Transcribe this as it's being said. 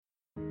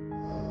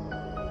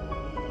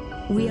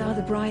We Are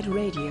the Bride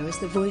Radio is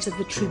the voice of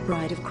the true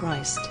bride of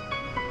Christ.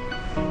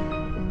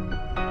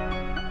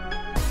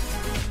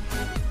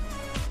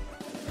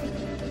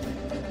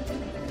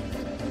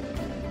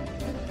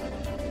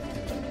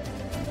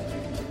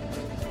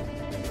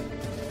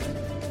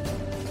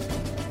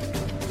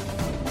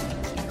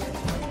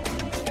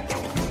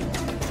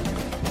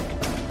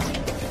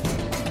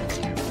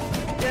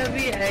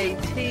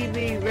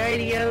 WATB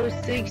Radio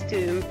seeks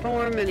to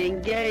inform and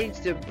engage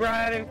the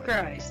bride of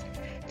Christ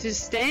to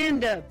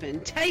stand up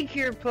and take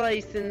your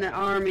place in the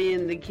army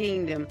and the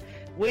kingdom.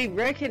 We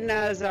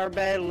recognize our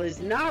battle is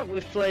not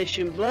with flesh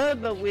and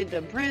blood, but with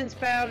the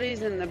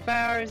principalities and the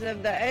powers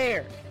of the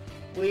air.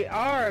 We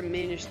are a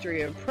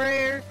ministry of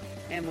prayer,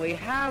 and we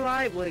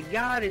highlight what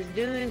God is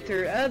doing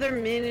through other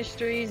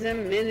ministries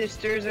and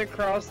ministers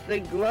across the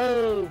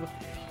globe.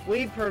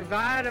 We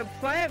provide a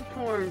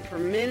platform for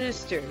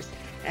ministers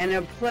and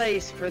a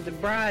place for the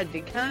bride to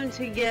come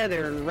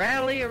together and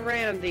rally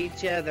around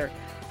each other,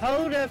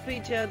 hold up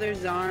each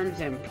other's arms,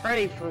 and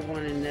pray for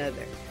one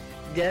another.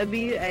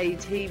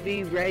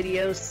 WATB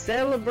Radio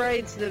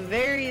celebrates the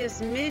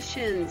various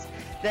missions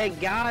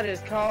that God has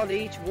called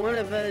each one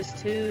of us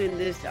to in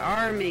this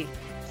army.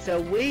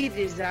 So we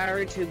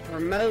desire to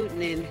promote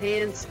and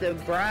enhance the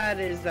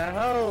bride as a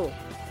whole.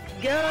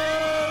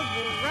 Go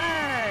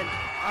bride!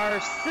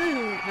 Our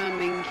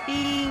soon-coming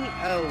King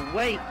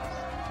awaits.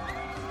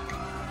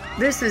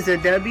 This is a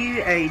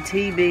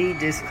WATB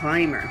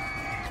disclaimer.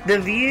 The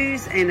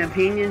views and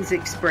opinions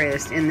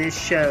expressed in this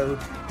show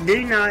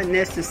do not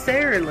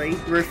necessarily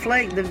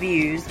reflect the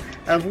views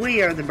of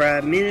We Are the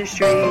Bride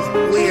Ministries,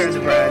 We Are the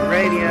Bride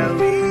Radio,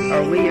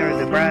 or We Are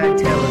the Bride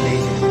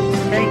Television.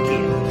 Thank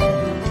you.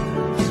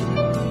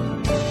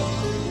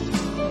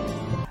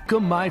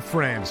 Welcome, my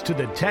friends, to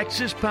the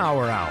Texas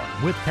Power Hour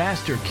with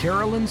Pastor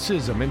Carolyn,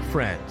 Sissom, and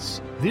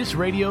friends. This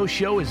radio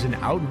show is an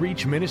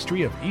outreach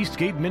ministry of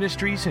Eastgate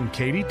Ministries in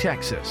Katy,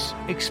 Texas.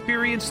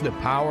 Experience the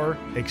power,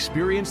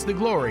 experience the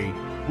glory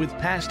with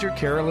Pastor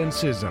Carolyn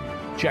Sissom.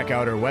 Check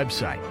out our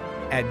website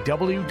at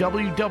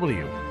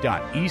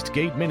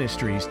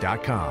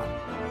www.eastgateministries.com.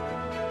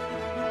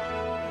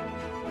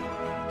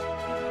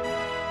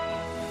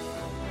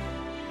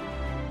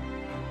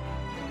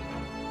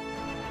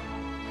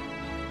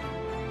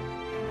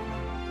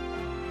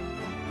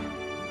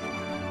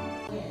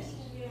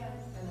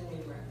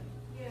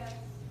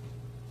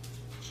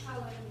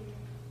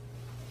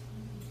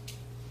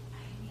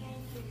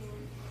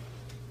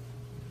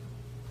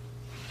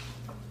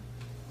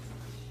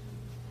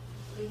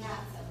 We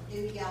have some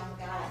new young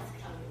guys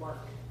come to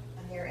work,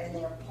 and they're in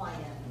their plan,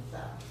 so.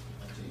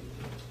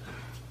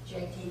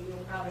 JT,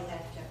 we'll probably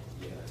have to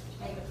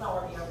take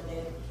authority over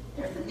them.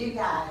 There's the new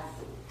guys.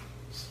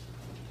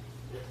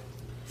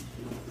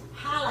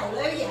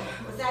 Hallelujah.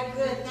 Was that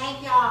good?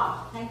 Thank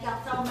y'all. Thank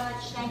y'all so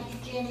much. Thank you,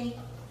 Jenny.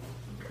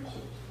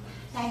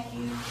 Thank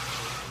you,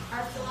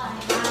 Ursula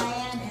and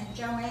Diane and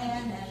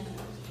Joanne and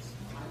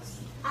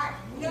our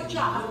new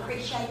job.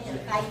 Appreciate their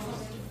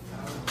faithfulness.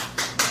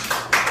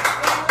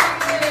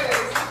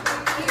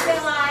 You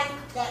realize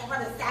that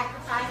what a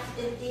sacrifice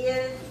it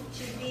is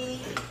to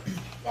be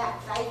that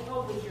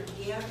faithful with your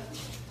gift,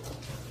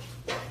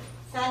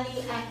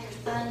 Sunday after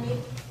Sunday,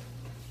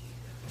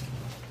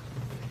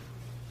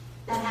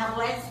 and how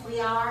blessed we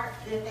are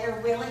that they're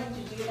willing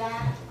to do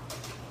that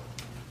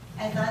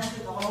as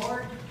unto the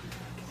Lord.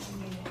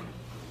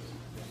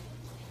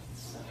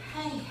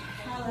 Hey,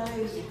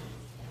 hallelujah.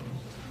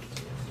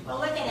 Well,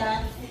 look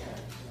at us.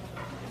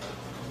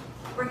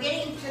 We're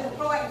getting to the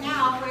point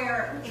now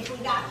where if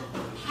we got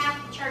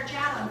half the church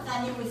out on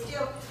Sunday, we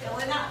still fill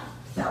it up.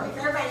 So if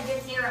everybody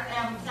gets here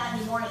on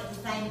Sunday morning at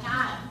the same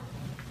time,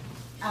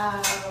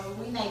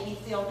 we may be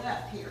filled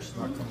up here.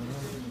 So,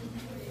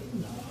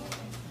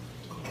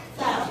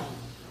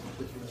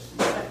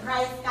 but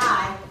praise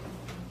God.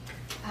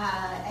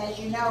 As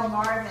you know,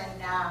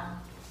 Marvin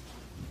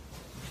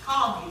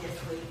called me this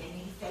week, and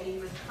he said he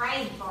was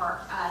praying for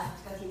us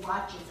because he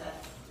watches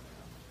us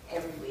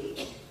every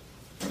week.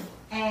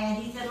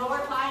 And he said,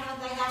 Lord, why don't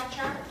they have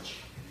church?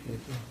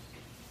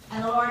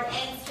 And the Lord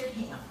answered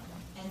him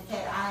and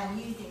said, I am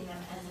using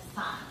them as a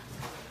sign.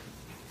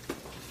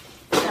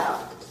 So,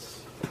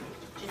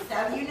 just so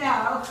you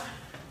know,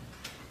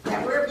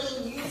 that we're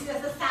being used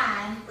as a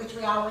sign, which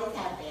we always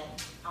have been.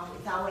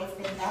 It's always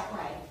been that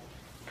way.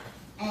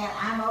 And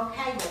I'm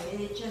okay with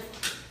it. It just,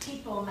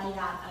 people may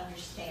not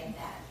understand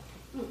that.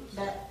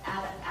 But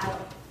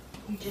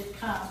you just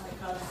come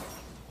because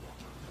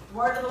the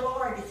word of the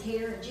Lord is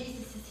here, and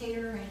Jesus is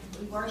here, and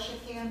we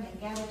worship him and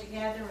gather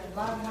together and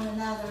love one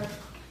another.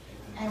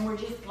 And we're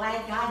just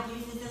glad God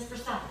uses us for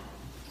something.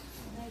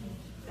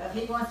 So if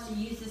he wants to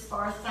use us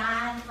for a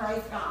sign,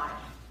 praise God.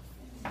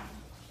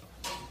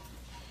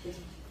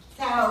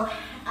 So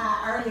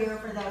earlier,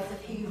 for those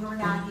of you who are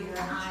not here,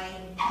 I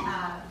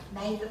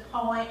made the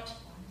point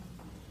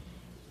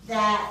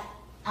that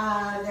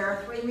there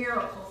are 3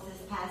 miracles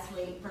this past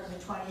week from the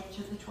 20th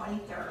to the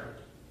 23rd.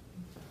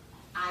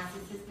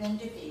 ISIS has been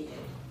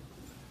defeated.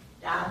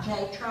 Donald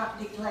J. Trump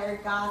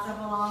declared Gaza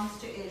belongs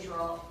to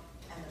Israel,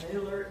 and and the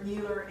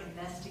Mueller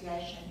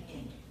investigation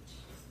ended.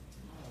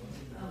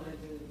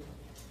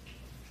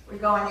 We're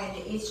going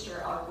into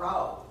Easter on a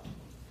roll.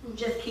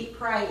 Just keep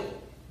praying.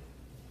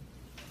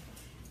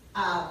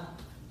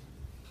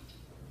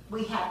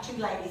 We have two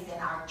ladies in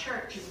our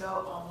church who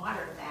go on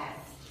water fast.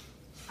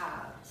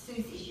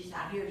 Susie, she's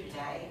not here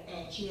today,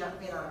 and she's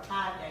been on a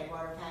 5-day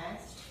water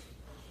fast.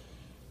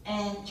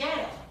 And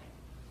Jenna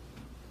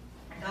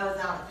goes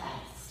on a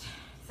fast.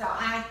 So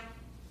I've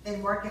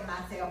been working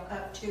myself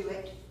up to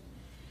it,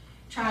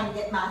 trying to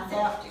get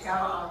myself to go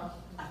on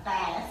a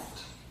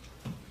fast.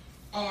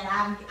 And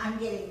I'm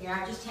getting there.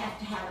 I just have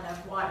to have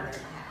enough water in the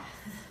house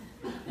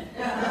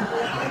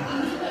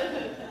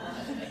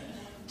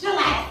to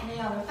last me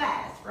on a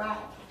fast, right?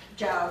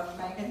 Joke,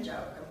 making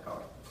joke, of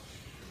course.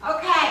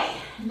 Okay,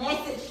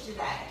 message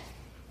today.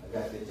 I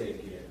got to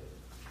take care of it.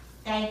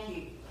 Thank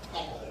you. I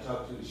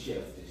talked to the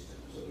chef this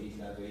time, so he's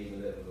not going to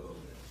even let him go over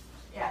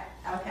Yeah,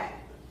 okay.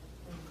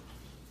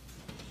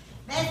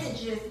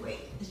 Message this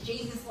week is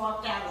Jesus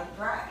walked out of the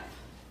grave,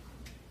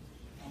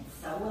 and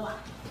so will I.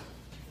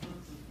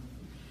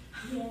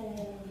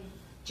 Yay.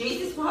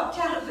 Jesus walked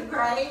out of the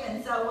grave,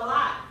 and so will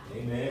I.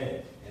 there.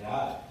 Amen. And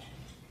I.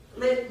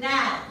 Luke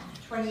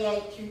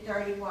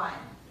 9:28-31.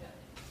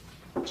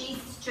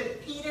 Jesus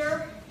took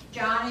Peter,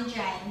 John, and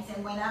James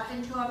and went up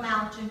into a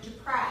mountain to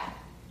pray.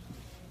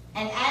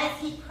 And as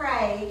he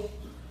prayed,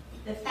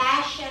 the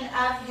fashion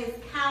of his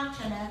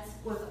countenance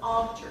was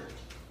altered,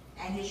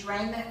 and his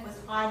raiment was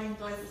white and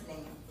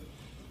glistening.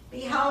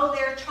 Behold,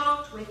 there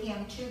talked with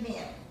him two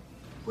men,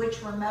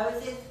 which were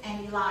Moses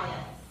and Elias,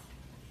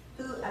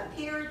 who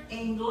appeared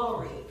in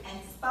glory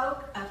and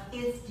spoke of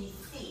his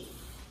decease,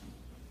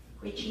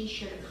 which he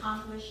should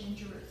accomplish in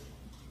Jerusalem.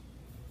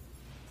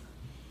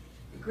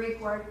 The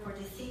Greek word for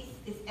decease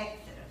is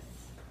exodus,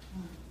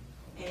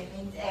 and it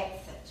means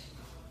exit.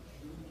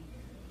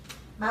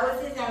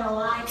 Moses and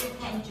Elijah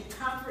came to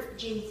comfort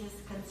Jesus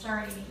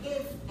concerning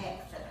his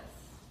exodus.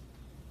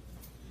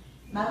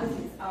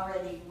 Moses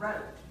already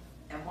wrote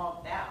and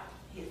walked out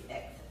his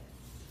exodus,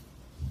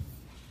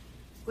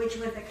 which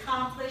was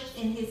accomplished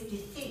in his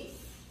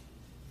decease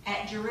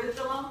at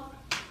Jerusalem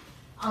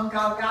on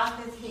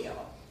Golgotha's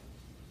hill.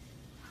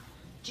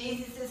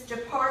 Jesus'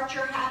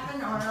 departure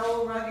happened on an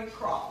old rugged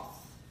cross,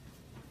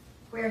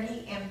 where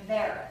he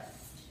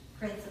embarrassed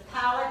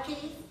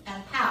principalities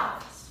and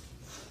powers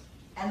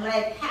and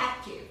led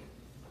captive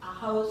a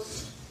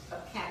host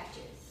of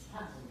captives.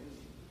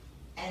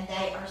 And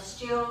they are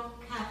still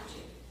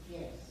captive.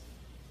 Yes.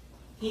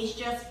 He's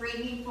just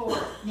bringing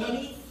forth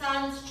many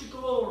sons to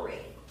glory,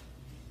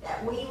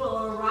 that we will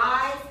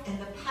arise in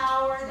the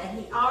power that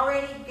he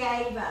already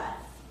gave us,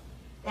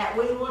 that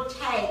we will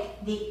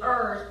take the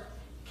earth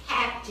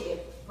captive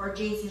for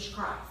Jesus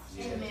Christ.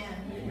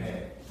 Amen.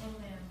 Amen.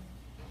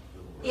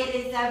 It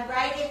is of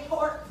great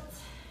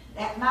importance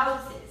that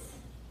Moses,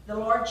 the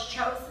Lord's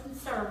chosen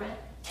servant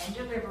and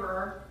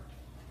deliverer,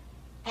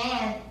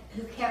 and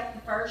who kept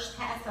the first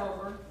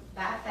Passover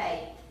by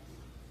faith,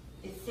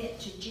 is sent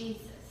to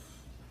Jesus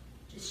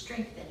to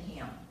strengthen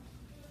him,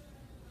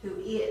 who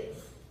is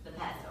the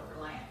Passover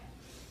Lamb.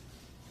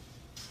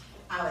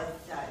 I was,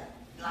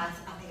 I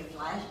think it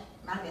was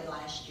might have been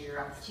last year,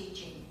 I was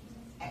teaching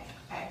at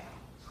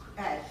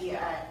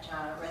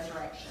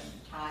resurrection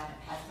time,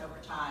 at Passover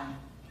time,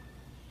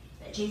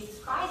 that Jesus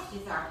Christ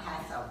is our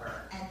Passover,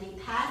 and the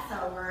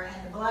Passover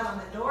and the blood on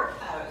the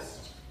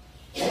doorpost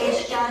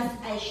is just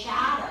a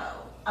shadow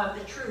of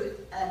the truth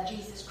of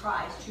Jesus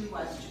Christ who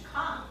was to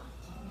come.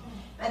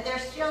 But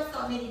there's still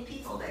so many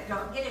people that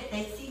don't get it.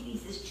 They see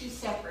these as two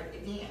separate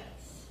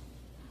events.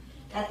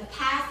 That the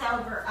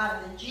Passover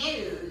of the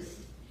Jews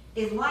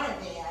is one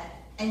event,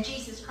 and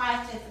Jesus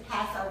Christ as the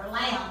Passover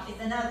Lamb is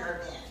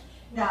another event.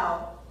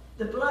 No,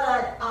 the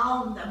blood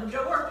on the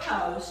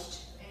doorpost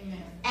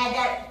and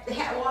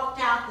that walked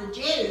out the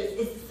Jews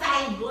is the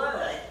same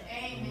blood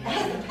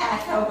as the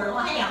Passover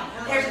Lamb.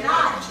 There's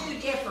not two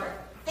different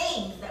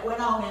things that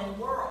went on in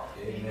the world.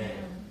 Amen.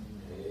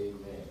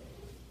 Amen.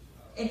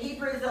 In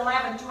Hebrews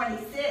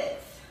 11:26,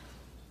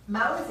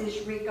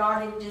 Moses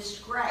regarded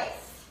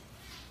disgrace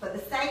for the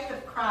sake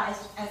of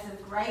Christ as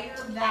of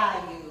greater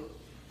value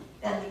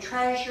than the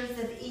treasures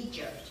of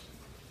Egypt,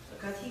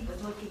 because he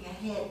was looking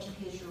ahead to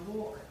his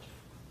reward.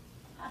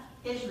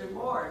 His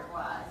reward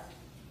was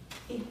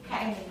he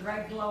came in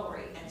great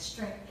glory and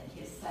strengthened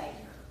his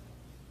Savior.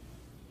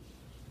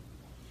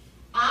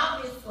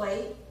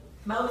 Obviously,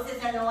 Moses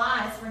and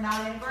Elias were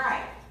not in a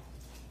grave.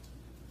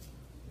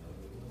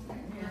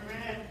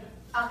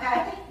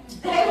 Okay?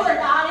 They were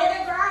not in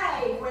a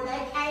grave when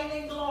they came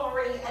in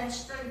glory and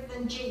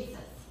strengthened Jesus.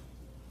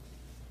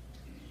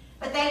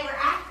 But they were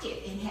active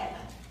in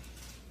heaven,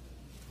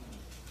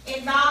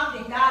 involved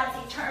in God's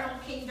eternal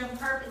kingdom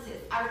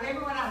purposes. I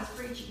remember when I was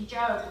preaching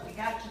Job, we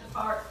got to the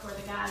part where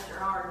the guys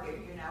are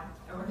arguing,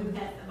 or who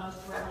has the most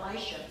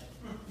revelation.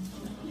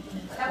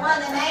 And one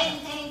of the main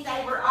things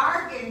they were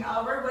arguing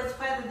over was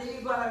whether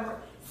you're going to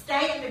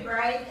stay in the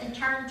grave and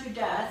turn to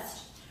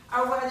dust,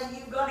 or whether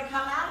you're going to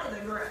come out of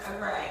the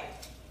grave.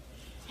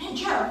 And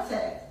Job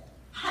said,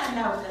 I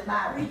know that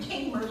my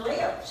Redeemer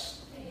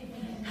lives.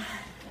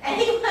 And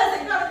he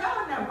wasn't going to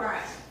go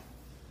nowhere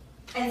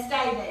and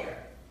stay there.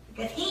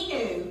 Because he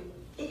knew,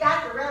 he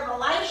got the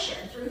revelation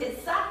through his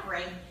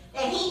suffering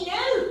that he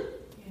knew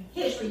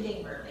his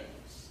Redeemer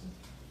lives.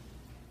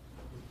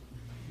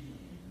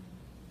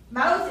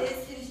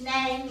 Moses, whose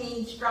name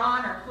means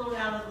drawn or pulled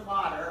out of the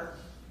water,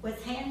 was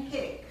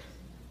handpicked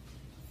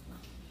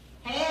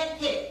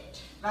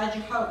by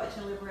Jehovah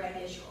to liberate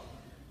Israel.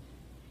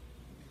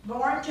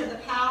 Born to the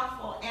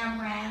powerful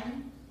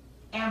Amram,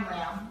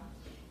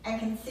 and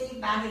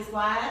conceived by his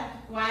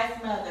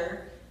wise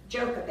mother,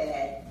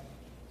 Jochebed,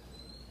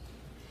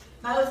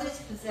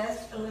 Moses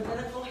possessed a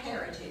Levitical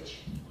heritage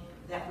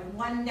that would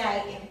one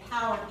day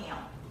empower him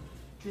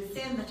to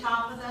ascend the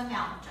top of the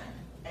mountain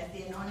as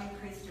the anointed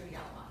priest of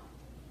Yahweh.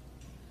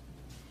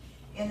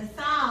 In the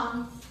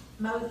Psalms,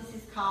 Moses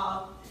is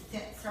called the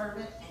sent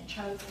servant and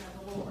chosen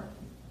of the Lord.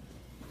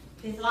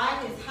 His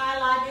life is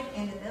highlighted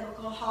in the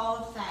Biblical Hall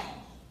of Fame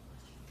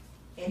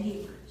in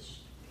Hebrews,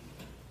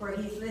 where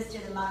he's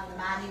listed among the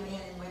mighty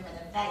men and women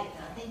of faith.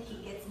 And I think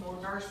he gets more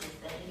verses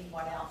than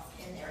anyone else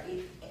in there.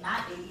 It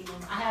might be even,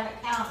 I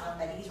haven't counted them,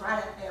 but he's right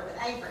up there with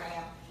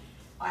Abraham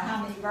on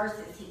how many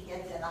verses he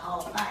gets in the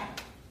Hall of Fame.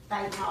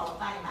 Faith Hall of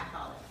Fame, I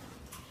call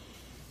it.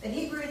 But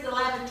Hebrews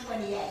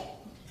 11:28,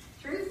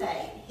 through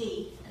faith,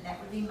 he, and that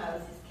would be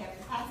Moses, kept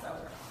the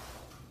Passover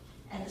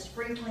and the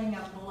sprinkling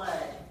of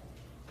blood,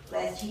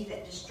 lest he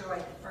that destroyed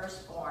the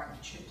firstborn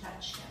should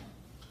touch him.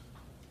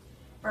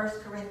 1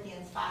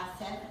 Corinthians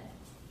 5:7,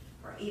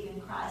 for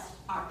even Christ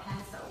our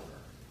Passover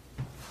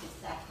is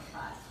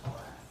sacrificed for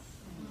us.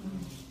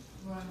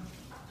 Wow.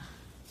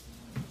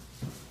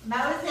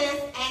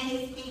 Moses and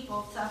his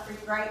people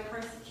suffered great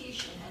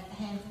persecution at the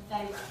hands of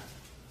Pharaoh.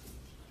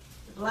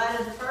 The blood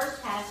of the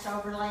first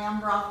Passover Lamb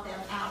brought them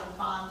out of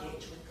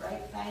bondage with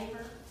great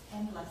favor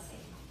and blessing.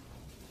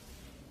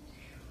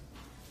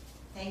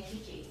 Thank you,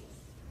 Jesus,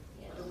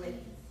 for the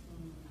witness.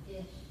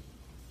 Yes.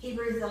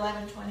 Hebrews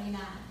 11:29.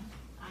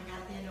 I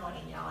got the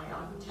anointing, y'all.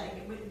 Y'all can take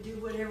it, do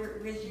whatever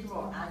it is you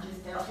want. I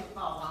just felt it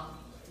fall on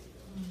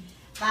me.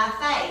 By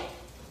faith,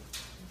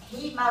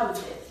 he,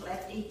 Moses,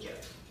 left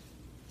Egypt,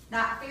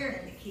 not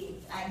fearing the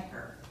king's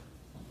anger.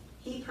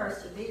 He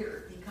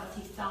persevered because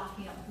he saw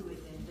him who is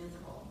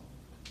invisible.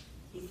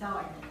 He saw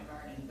him in the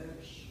burning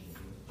bush.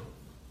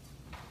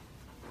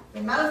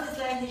 When Moses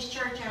led his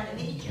church out of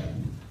Egypt,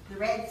 the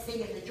Red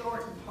Sea and the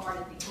Jordan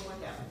parted before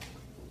them.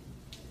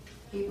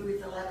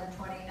 Hebrews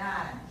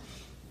 11:29.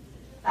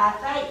 By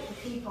faith,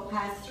 the people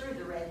passed through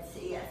the Red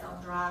Sea as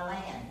on dry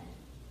land.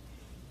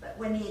 But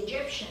when the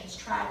Egyptians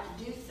tried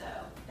to do so,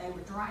 they were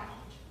drowned.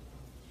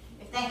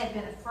 If they had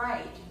been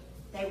afraid,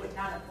 they would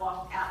not have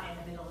walked out in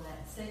the middle of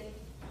that sea.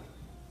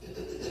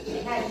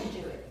 They had to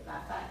do it by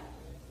faith.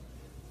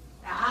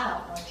 Now, I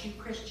don't want you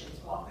Christians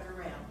walking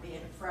around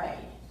being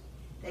afraid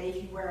that if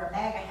you wear a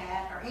MAGA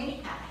hat or any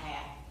kind of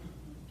hat,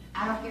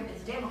 I don't care if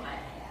it's a Democrat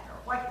hat or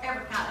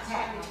whatever kind of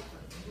hat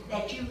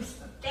that you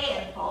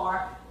stand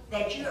for,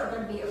 that you are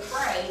going to be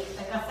afraid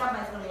because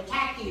somebody's going to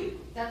attack you.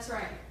 That's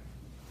right.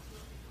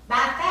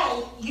 By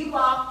faith, you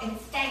walk and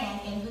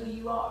stand in who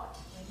you are.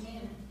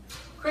 Amen.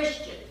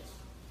 Christians.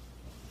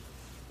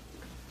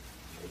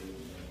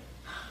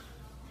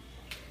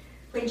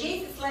 When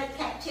Jesus led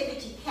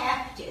captivity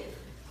captive,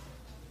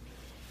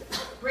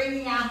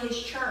 bringing out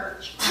his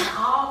church and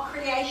all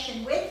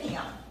creation with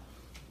him.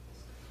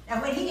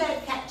 And when he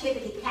led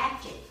captivity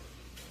captive,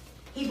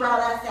 he brought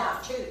us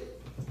out too.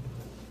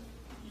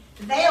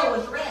 The veil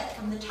was rent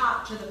from the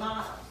top to the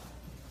bottom.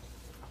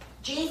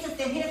 Jesus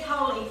and his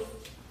holy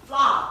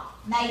flock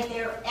made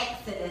their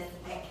exodus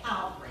at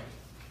Calvary.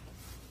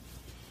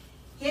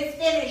 His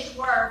finished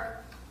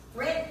work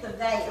rent the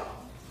veil,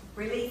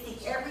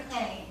 releasing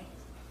everything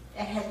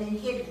that had been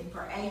hidden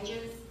for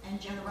ages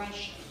and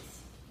generations.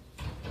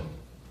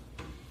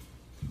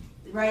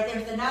 Right,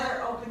 there's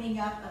another opening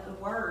up of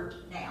the Word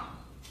now.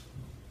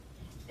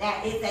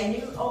 That is a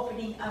new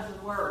opening of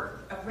the Word,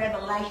 of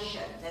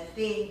revelation that's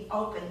being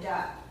opened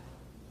up.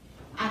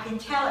 I can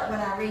tell it when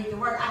I read the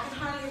Word. I can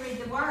hardly read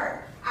the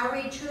Word. I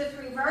read 2 or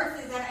 3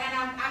 verses and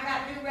I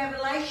got new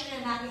revelation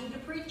and I need to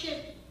preach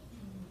it.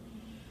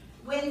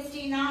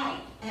 Wednesday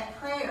night at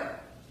prayer,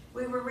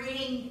 we were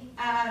reading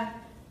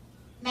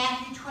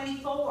Matthew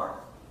 24.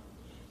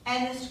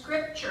 And the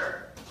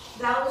scripture,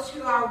 woe to those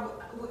who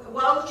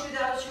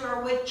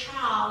are with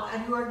child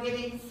and who are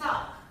giving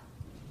suck.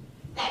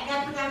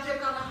 That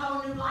took on a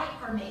whole new light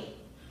for me.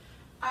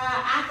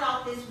 I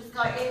thought this was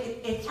going,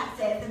 it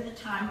says in the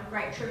time of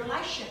great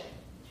tribulation.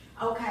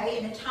 Okay,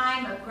 in a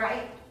time of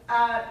great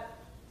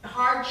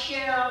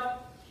hardship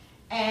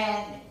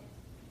and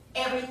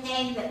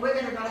everything, that we're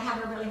going to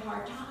have a really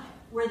hard time.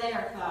 We're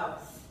there,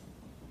 folks.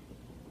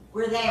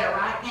 We're there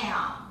right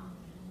now.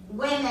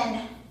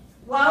 Women,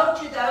 woe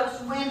to those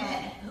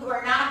women who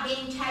are not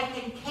being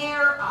taken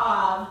care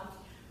of,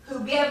 who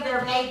give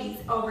their babies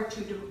over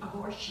to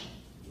abortion.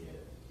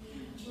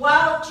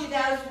 Woe to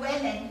those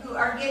women who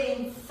are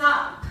giving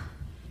suck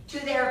to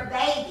their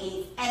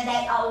babies and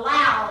they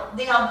allow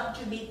them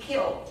to be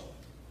killed.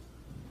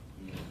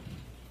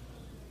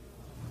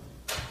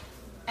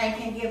 and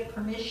can give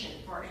permission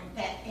for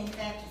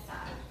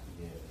infanticide.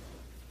 Yeah.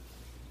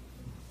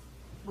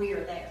 We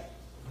are there.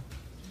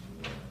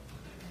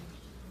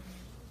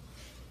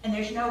 And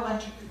there's no one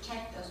to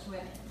protect those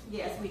women.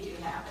 Yes, we do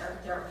have.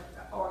 There are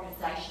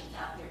organizations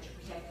out there to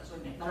protect those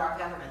women, but our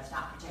government's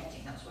not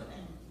protecting those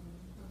women.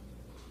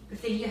 But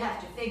see, you have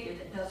to figure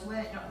that those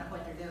women don't know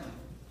what they're doing.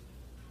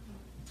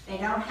 They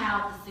don't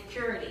have the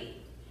security.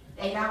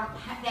 They don't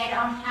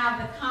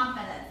have the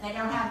confidence. They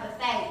don't have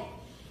the faith.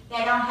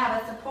 They don't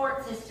have a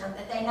support system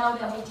that they know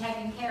they'll be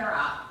taken care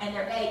of and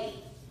their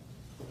baby.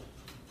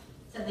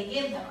 So they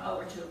give them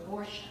over to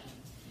abortion.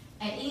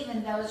 And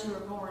even those who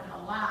are born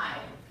alive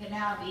can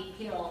now be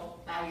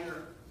killed by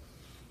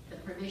the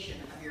provision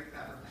of your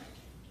government.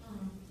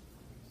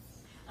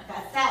 Like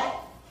I say,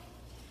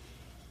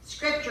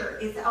 Scripture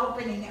is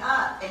opening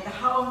up into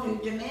whole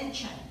new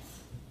dimensions.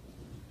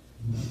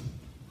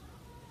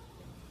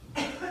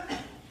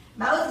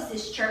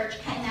 Moses' church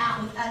came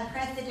out with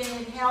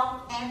unprecedented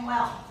health and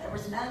wealth. There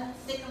was none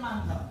sick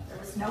among them. There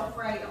was no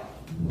frail.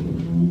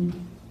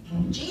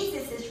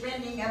 Jesus'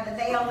 rending of the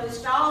veil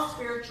loosed all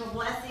spiritual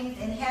blessings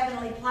in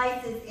heavenly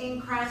places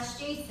in Christ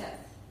Jesus.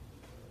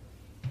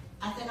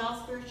 I said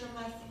all spiritual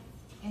blessings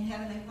in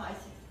heavenly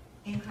places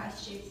in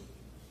Christ Jesus.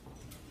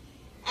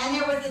 And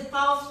there was a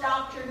false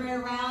doctrine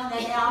went around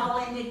that they all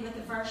ended with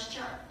the first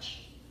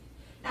church.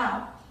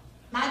 No,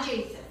 my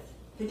Jesus,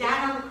 who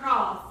died on the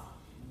cross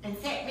and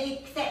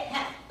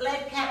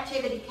led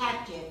captivity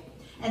captive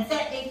and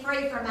set me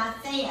free from my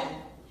sin.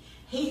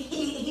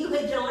 He who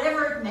had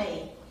delivered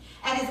me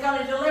and is going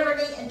to deliver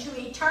me into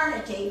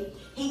eternity.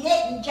 He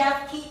didn't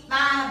just keep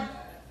my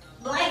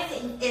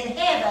blessings in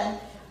heaven,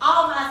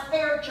 all my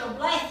spiritual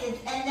blessings,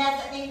 and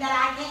doesn't mean that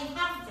I can't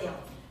have them.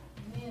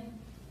 Amen.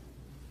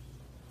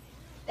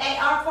 They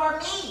are for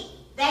me.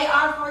 They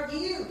are for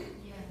you.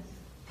 Yes.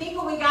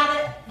 People, we got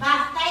to,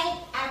 by faith,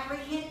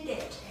 apprehend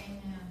it.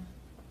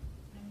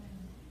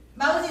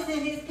 Moses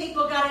and his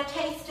people got a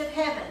taste of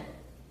heaven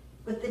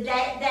with the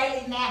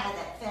daily manna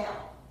that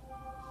fell.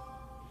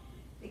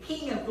 The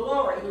King of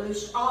Glory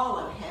loosed all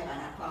of heaven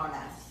upon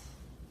us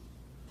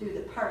through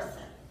the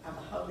person of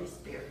the Holy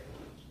Spirit,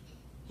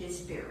 his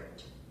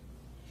Spirit.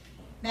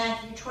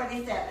 Matthew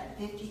 27,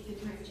 50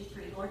 through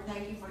 53. Lord,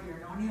 thank you for your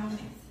anointing on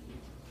this.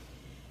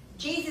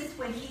 Jesus,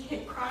 when he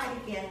had cried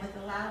again with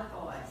a loud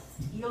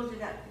voice,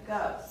 yielded up the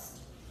ghost.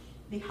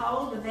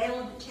 Behold, the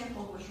veil of the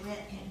temple was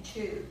rent in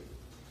two,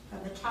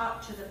 from the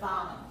top to the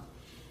bottom.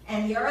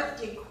 And the earth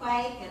did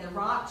quake, and the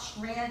rocks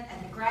rent,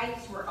 and the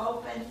graves were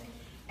opened,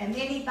 and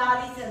many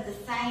bodies of the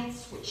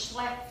saints which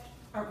slept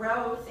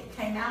arose and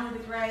came out of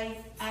the graves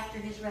after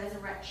his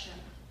resurrection,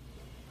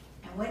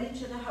 and went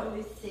into the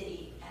holy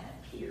city and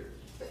appeared.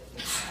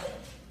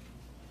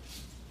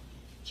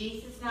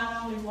 Jesus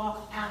not only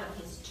walked out of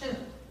his tomb,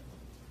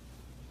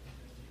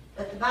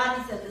 but the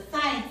bodies of the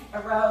saints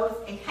arose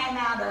and came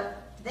out of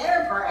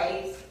their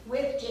graves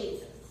with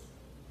Jesus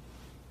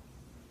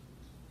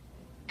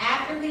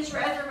after his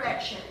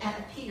resurrection and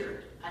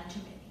appeared unto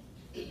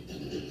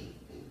many.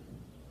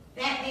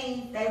 That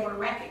means they were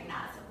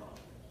recognizable.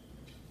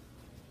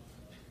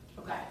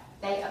 Okay.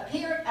 They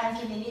appeared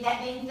unto many.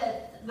 That means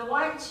that the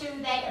ones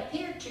who they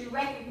appeared to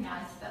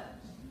recognized them.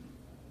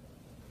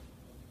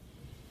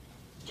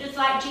 Just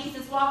like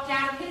Jesus walked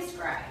out of his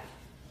grave.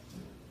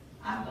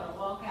 I'm going to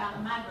walk out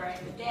of my grave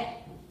with death.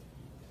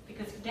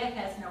 Because death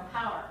has no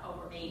power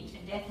over me,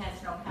 and death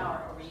has no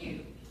power over you.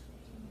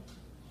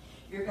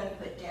 You're going to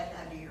put death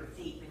under your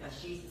feet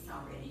because Jesus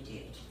already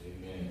did.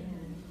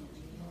 Amen.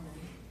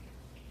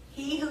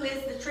 He who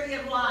is the tree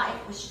of life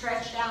was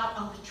stretched out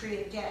on the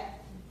tree of death.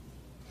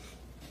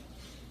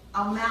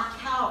 On Mount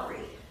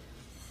Calvary,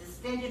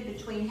 suspended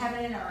between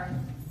heaven and earth,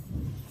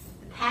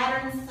 the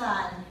patterned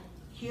Son,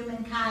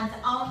 humankind's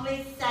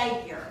only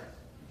Savior,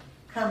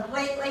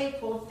 completely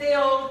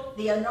fulfilled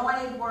the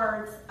anointed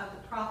words of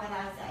the prophet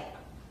Isaiah.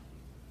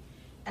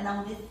 And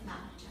on this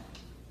mountain,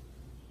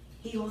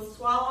 he will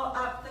swallow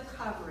up the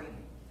covering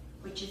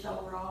which is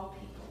over all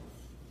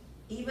peoples,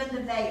 even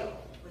the veil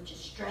which is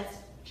stretched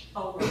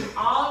over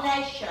all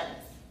nations.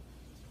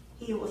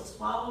 He will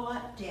swallow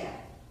up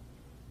death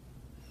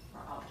for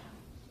all time.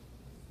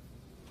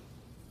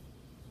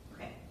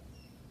 Okay.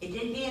 It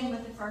didn't end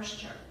with the first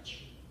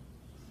church.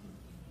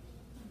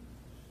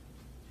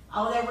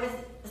 Oh, there was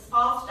this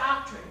false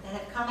doctrine that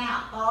had come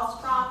out,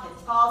 false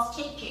prophets, false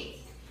teachings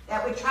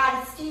that would try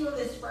to steal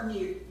this from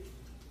you.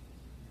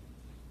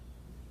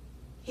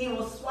 He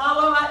will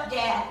swallow up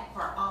death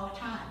for all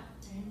time.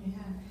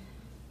 Amen.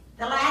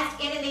 The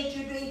last enemy to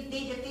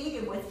be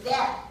defeated was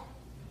death.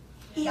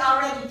 He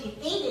already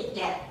defeated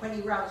death when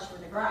he rose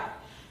from the grave.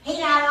 He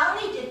not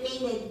only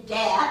defeated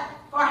death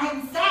for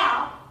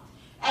himself,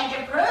 and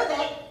to prove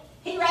it,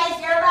 he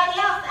raised everybody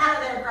else out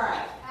of their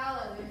grave.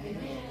 Hallelujah.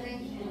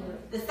 Thank you.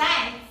 The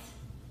saints,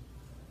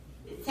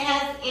 it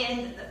says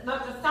in the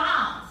book of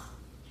Psalms,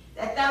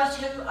 that those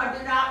who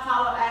do not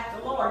follow after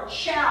the Lord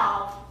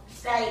shall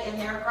stay in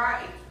their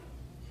grave,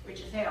 which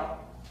is hell.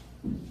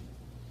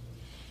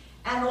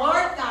 And the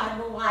Lord God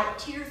will wipe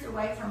tears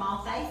away from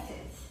all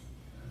faces.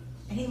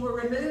 And he will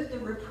remove the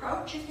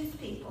reproach of his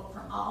people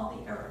from all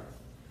the earth,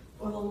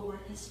 for the Lord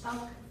has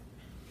spoken.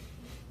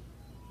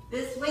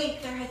 This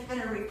week there has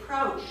been a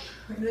reproach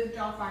removed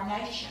off our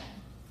nation.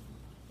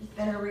 There's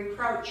been a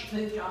reproach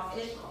moved off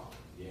Israel.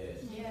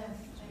 Yes. Yes.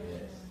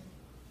 Yes.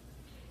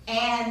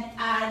 And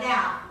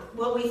now,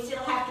 will we still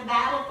have to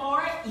battle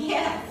for it?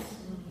 Yes.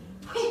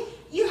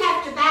 You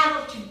have to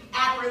battle to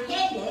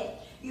apprehend it.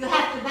 You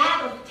have to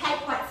battle to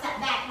take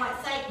back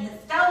what Satan has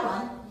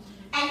stolen.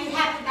 And you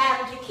have to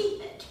battle to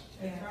keep it.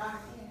 That's right.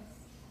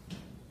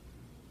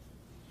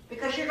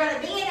 Because you're going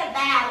to be in a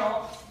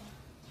battle.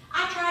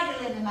 I tried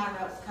to live in my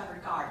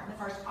rose-covered garden the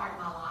first part of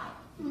my life.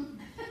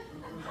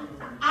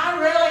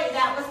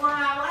 That was where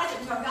I was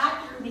until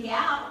God threw me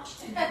out.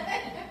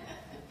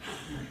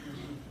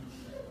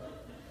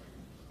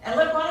 And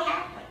look what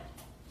happened.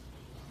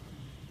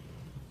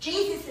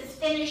 Jesus'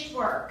 finished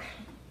work,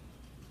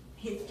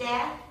 his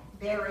death,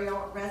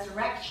 burial,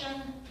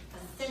 resurrection,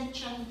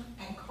 ascension,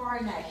 and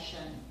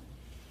coronation,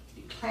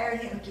 declared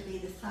him to be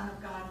the Son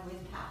of God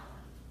with power.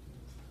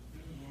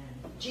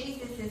 Amen.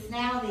 Jesus is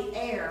now the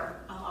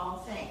heir of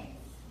all things,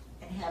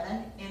 in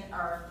heaven, in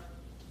earth,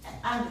 and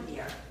under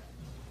the earth.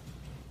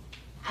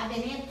 I've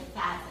been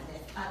emphasizing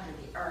this under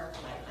the earth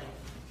lately,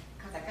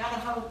 because I got to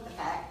hold the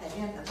fact that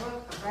in the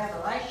book of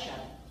Revelation,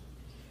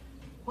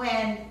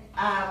 when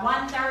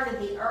 1/3 of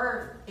the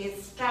earth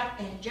is stuck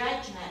in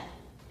judgment,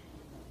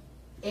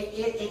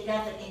 it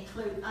doesn't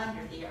include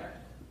under the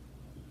earth.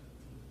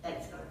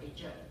 That's going to be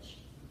judged.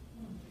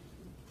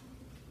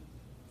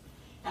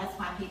 That's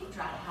why people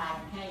try to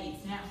hide in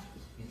caves now.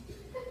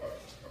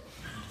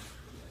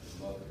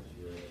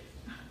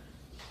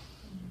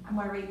 I'm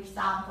going to read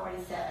Psalm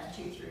 47,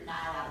 2-9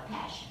 out of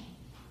Passion.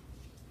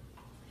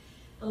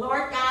 The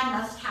Lord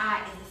God Most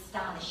High is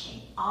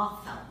astonishing,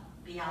 awesome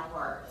beyond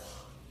words.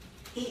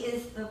 He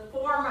is the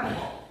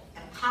formidable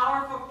and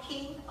powerful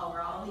King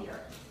over all the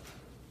earth.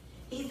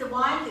 He's the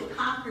one who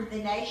conquered the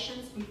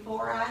nations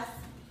before us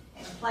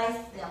and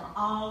placed them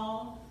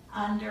all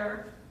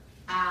under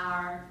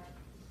our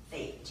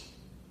feet.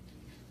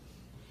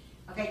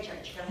 Okay,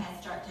 church, you're going to have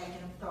to start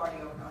taking authority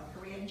over North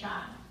Korea and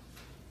China.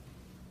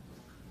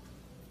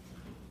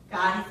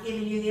 God has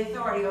given you the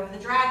authority over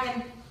the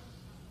dragon.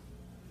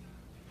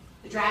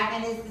 The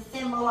dragon is the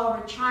symbol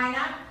over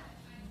China.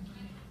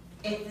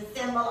 It's the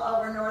symbol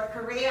over North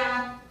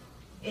Korea.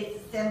 It's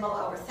the symbol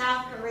over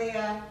South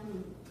Korea.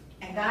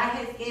 And God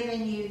has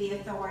given you the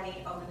authority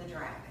over the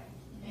dragon.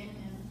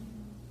 Amen.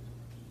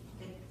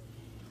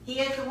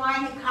 He is the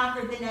one who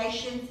conquered the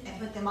nations and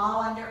put them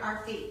all under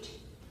our feet.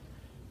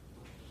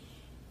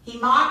 He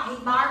marked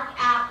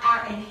out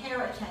our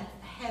inheritance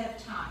ahead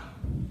of time,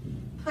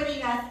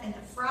 putting us in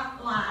the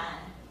front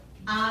line,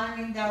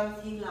 honoring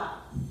those he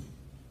loves.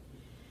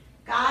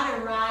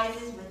 God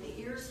arises with the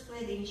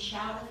ear-splitting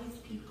shout of his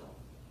people.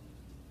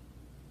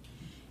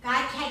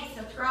 God takes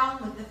the throne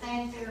with the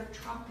fanfare of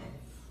trumpets.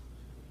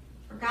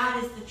 For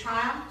God is the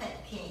triumphant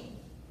King.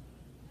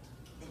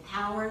 The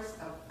powers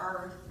of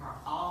earth are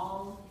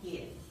all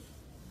his.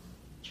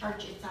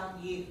 Church, it's on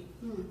you.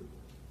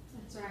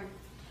 That's right.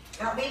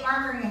 Don't be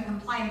murmuring and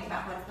complaining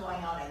about what's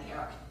going on in the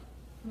earth,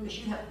 because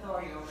you have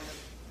authority over it.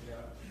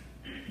 Yeah.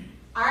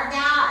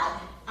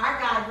 Our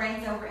God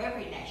reigns over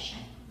every nation.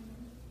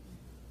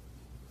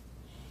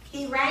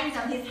 He reigns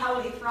on his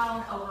holy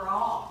throne over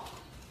all.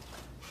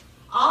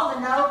 All the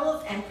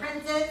nobles and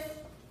princes,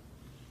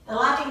 the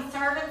loving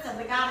servants of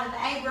the God of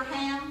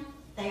Abraham,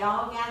 they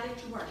all gather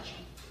to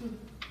worship.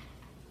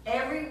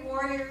 Every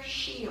warrior's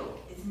shield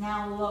is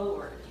now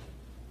lowered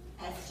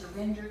as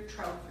surrendered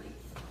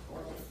trophies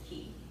before this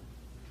king.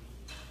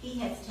 He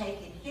has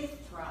taken his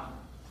throne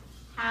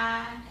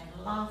high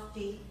and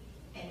lofty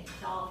and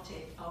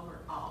exalted over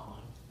all.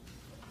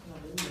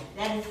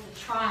 That is the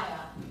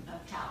triumph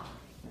of Calvary.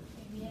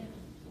 Amen.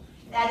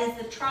 That is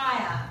the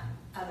triumph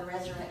of the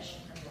resurrection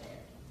from the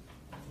dead.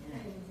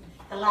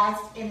 The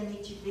last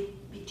enemy to be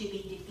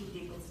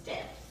defeated was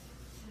death.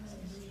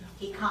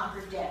 He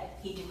conquered death.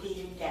 He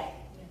defeated death.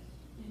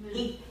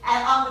 And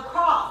on the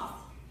cross,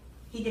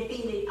 he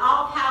defeated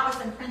all powers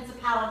and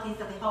principalities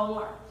of the whole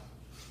earth.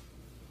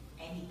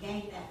 And he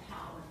gave that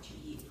power to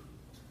you.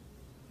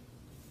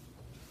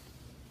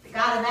 The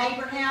God of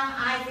Abraham,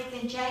 Isaac,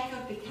 and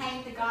Jacob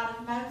became the God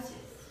of Moses.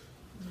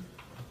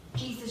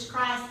 Jesus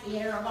Christ, the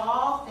heir of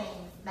all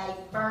things, made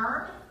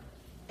firm,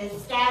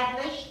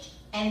 established,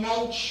 and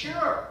made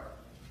sure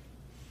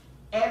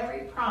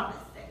every promise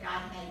that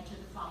God made to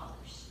the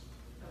fathers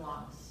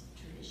belongs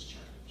to his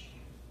church.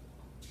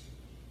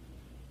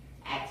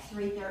 Acts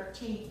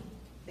 3:13.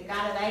 The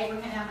God of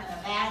Abraham and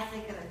of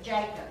Isaac and of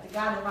Jacob, the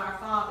God of our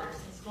fathers,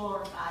 has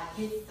glorified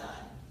his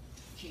Son,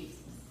 Jesus.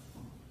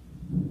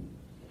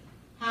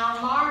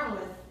 How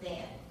marvelous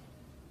then.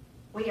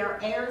 We are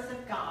heirs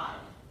of God,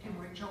 and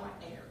we're joint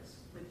heirs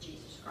with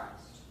Jesus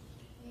Christ.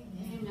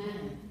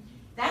 Amen.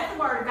 That's the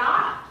Word of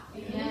God.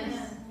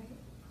 Yes.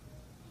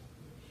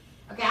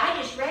 Okay,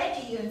 I just read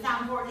to you in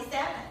Psalm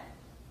 47.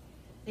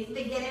 He's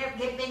been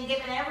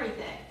given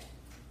everything.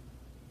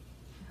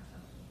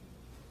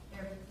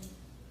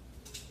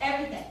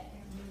 Everything.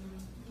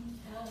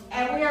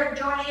 we are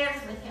joint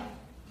heirs with him.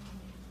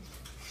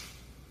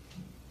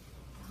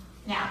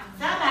 Now,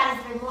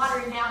 somebody's been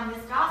watering down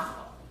this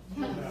gospel.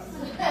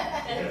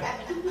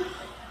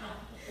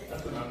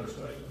 That's an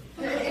understatement.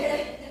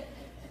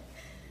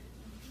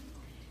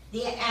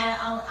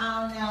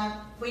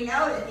 We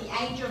know that the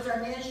angels are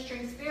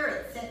ministering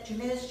spirits sent to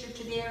minister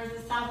to the heirs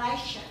of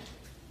salvation.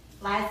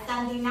 Last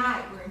Sunday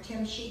night, we're in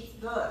Tim Sheets'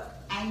 book,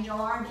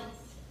 Angel Armies.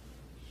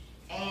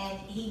 And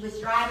he was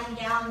driving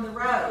down the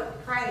road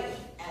praying,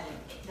 and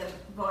the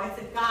voice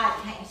of God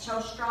came so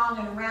strong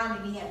and around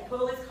him, he had to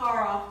pull his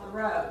car off the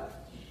road.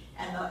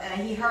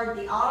 And he heard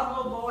the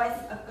audible voice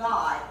of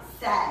God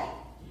say,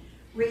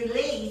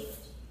 release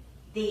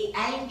the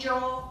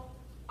angel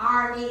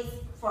armies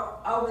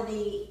over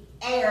the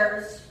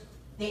heirs,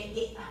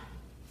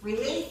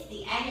 release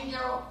the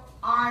angel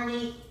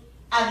army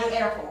of the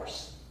Air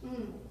Force.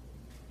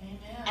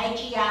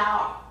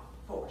 HEIR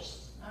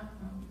force.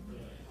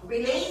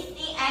 Release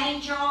the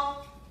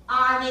angel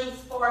armies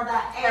for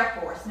the Air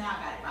Force. Now I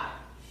got it right.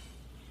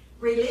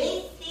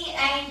 Release the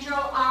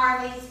angel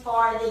armies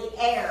for the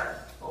Air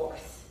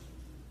Force.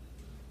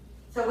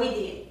 So we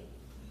did.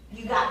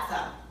 You got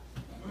some.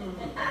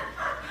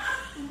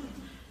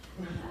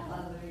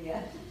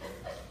 Hallelujah.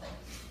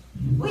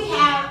 We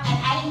have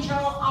an angel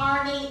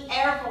army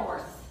Air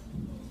Force.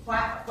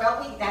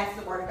 Well, that's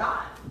the word of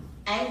God.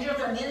 Angels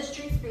are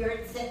ministering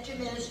spirits sent to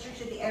minister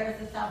to the heirs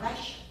of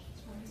salvation.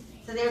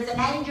 So there's an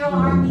angel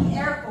army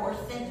Air Force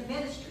sent to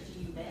minister to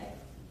you, Beth.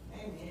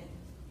 Amen.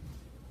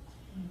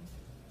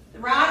 The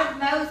rod of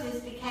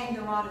Moses became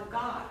the rod of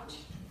God.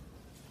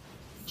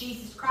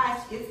 Jesus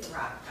Christ is the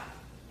rod of God.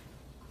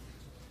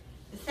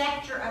 The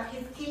scepter of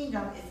his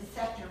kingdom is the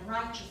scepter of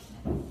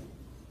righteousness.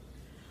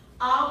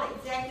 All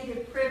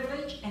executive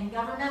privilege and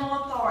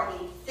governmental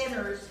authority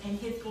centers in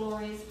his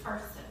glorious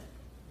person,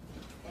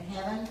 in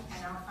heaven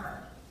and on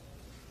earth.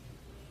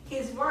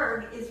 His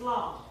word is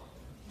law.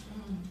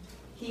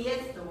 He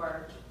is the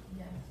word.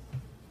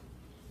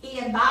 He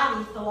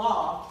embodies the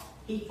law.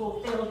 He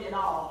fulfilled it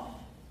all.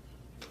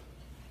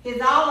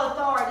 His all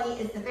authority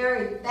is the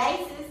very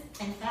basis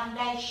and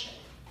foundation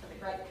of the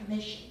Great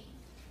Commission.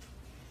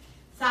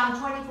 Psalm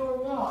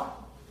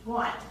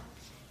 24:1.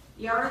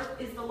 The earth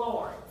is the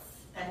Lord's,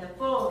 and the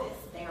fullness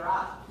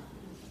thereof,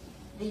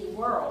 the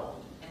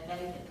world, and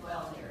they that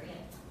dwell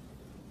therein.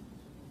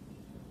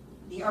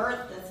 The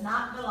earth does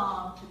not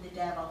belong to the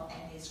devil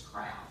and his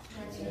crowd.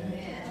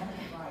 Amen.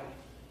 Right.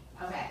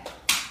 Okay.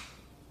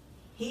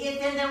 He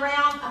is in the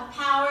realm of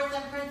powers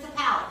and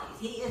principalities.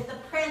 He is the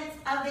prince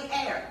of the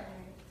air.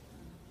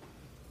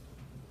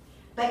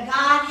 But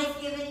God has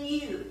given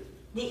you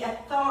the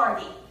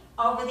authority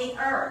over the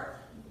earth.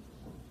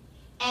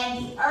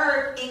 And the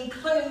earth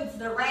includes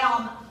the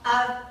realm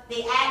of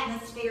the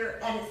atmosphere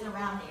that is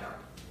around the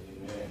earth.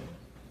 Amen.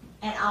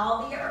 And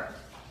all the earth.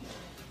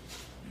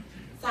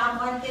 Psalm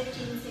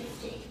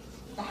 115:16.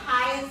 The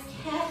highest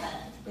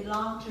heaven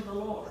belonged to the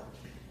Lord,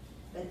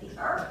 but the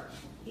earth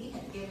he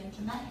has given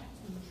to man.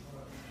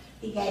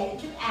 He gave it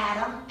to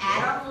Adam.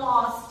 Adam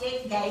lost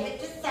it, gave it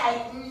to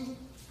Satan.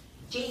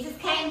 Jesus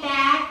came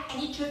back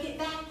and he took it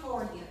back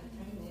for you.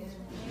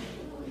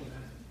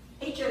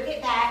 He took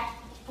it back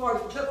for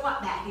you. Took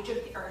what back? He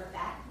took the earth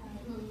back.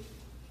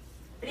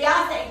 But he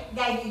also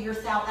gave you your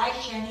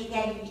salvation. He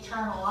gave you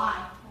eternal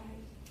life.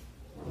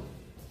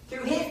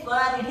 Through his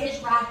blood and his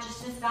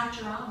righteousness, not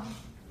your own.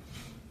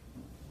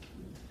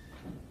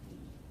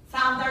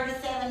 Psalm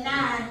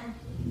 37:9.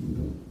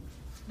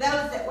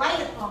 Those that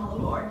wait upon the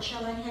Lord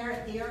shall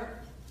inherit the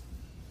earth.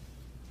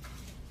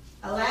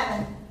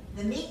 11.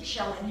 The meek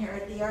shall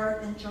inherit the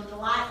earth and shall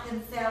delight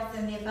themselves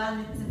in the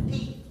abundance of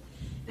peace.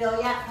 Bill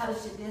Yapp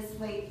posted this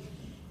week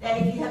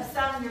that if you have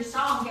sung your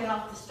song, get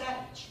off the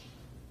stage.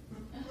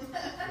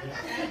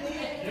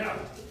 Yeah.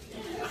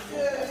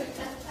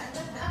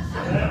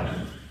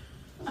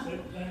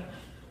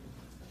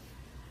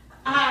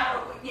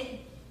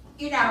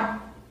 You know,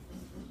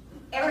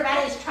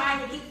 everybody's trying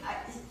to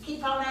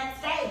keep on that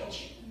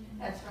stage.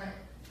 That's right.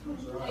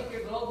 Take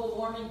your global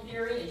warming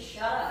theory and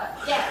shut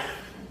up. Yes.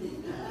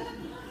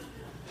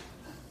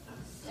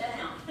 Sit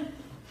down.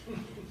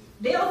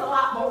 Bill's a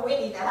lot more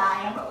witty than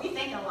I am, but we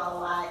think a lot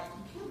alike.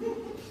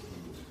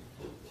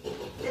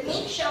 The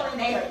meek shall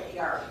inherit the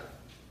earth.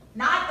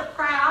 Not the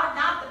proud,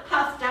 not the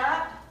puffed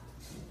up,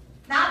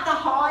 not the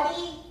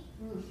haughty,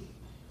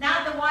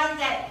 not the ones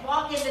that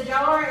walk in the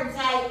door and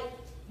say,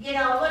 you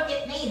know, look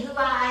at me, who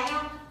I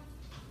am.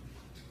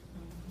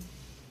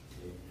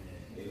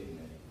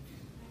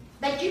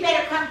 But you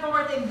better come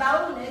forth in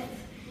boldness.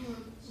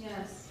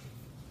 Yes.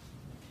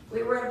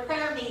 We were at a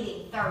prayer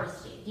meeting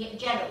Thursday.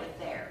 Jenna was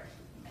there.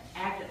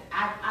 After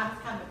I was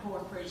coming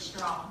forward pretty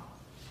strong.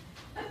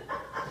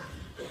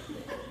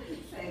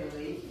 Say the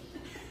least.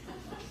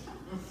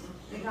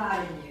 The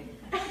God in you.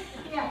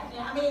 Yeah, I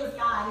mean, it was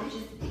God. It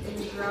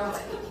was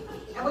rolling.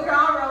 And we were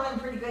all rolling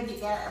pretty good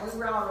together.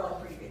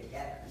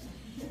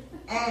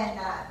 And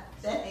at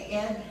the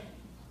end,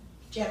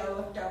 Jenna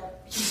looked over.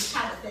 She was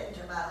kind of sitting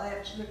to my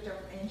left. She looked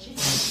over and she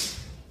said,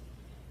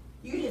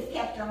 You just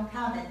kept on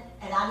coming,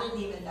 and I didn't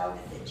even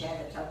notice it,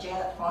 Janet, so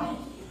Janet pointed.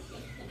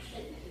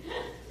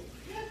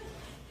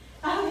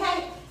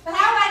 Okay, but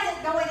I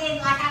wasn't going in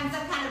like I'm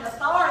some kind of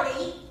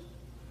authority,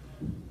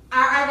 or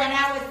that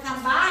I was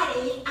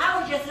somebody. I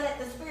was just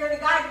letting the Spirit of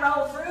God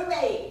roll through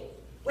me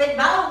with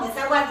boldness.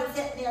 I wasn't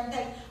sitting there and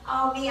thinking,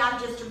 oh, me, I'm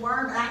just a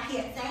worm, and I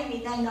can't say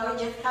anything. No,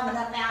 it's just coming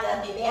up out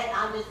of me, and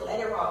I'll just let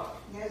it roll.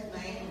 Yes,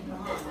 ma'am.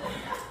 Come on.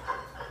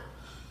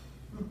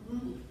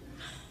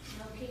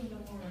 No kingdom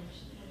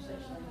words. No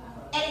such thing.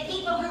 And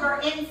people who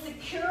are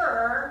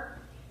insecure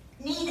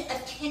need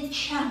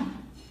attention.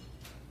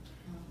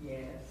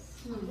 Yes.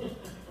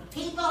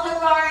 People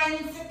who are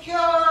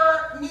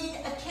insecure need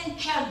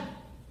attention.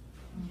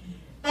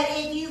 But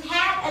if you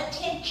have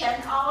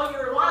attention all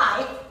your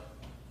life,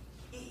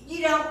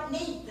 you don't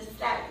need the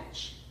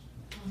stage.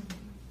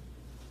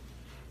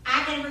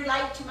 I can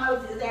relate to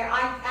Moses there.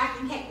 I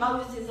can take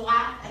Moses'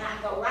 life and I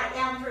go right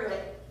down through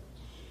it.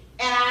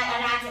 And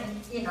I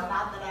can,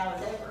 not that I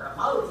was ever a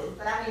Moses,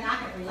 but I can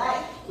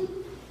relate.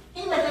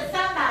 He was a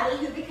somebody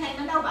who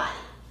became a nobody,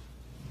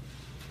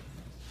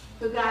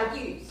 who God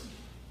used.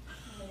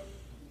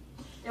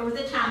 There was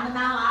a time in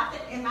my life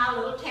that in my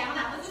little town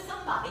I was a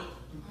somebody.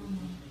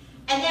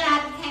 And then I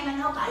became a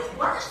nobody.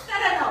 Worse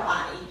than a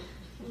nobody.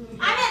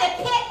 I'm in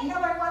a pit and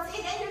nobody wants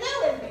anything to do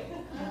with me.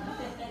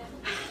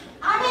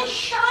 I'm in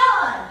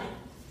shunned.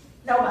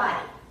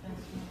 Nobody.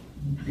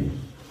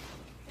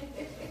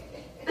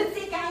 But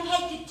see,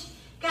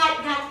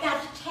 God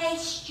got to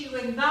taste you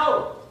and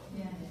go.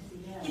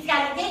 He's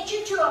got to get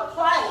you to a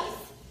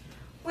place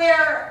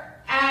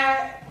where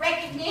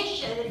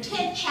recognition,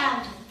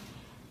 attention,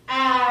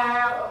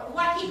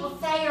 what people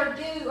say or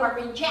do, or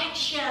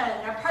rejection,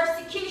 or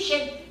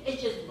persecution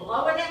is just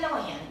blowing in the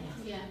wind.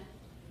 Yeah.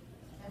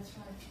 That's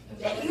right.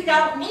 That you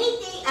don't need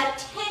the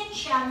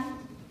attention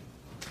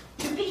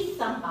to be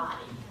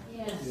somebody.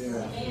 Yes.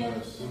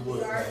 And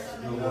we are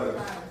some of our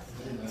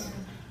lives.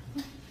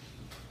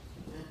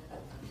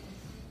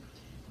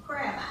 Where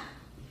am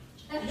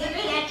I?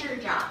 Living at your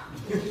job.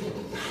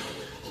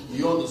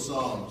 You're on the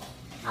Psalms.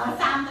 On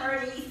Psalm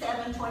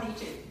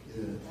 37:22.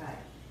 Yeah. Right.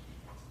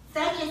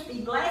 Such as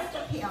be blessed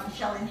of him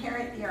shall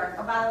inherit the earth.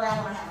 Oh, by the way, I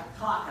don't have a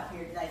clock up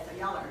here today, so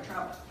y'all are in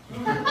trouble.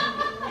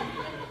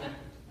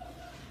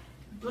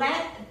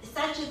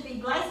 Such as be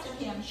blessed of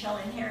him shall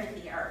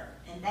inherit the earth,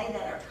 and they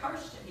that are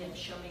cursed of him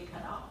shall be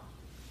cut off.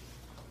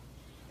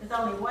 There's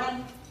only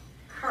one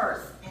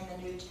curse in the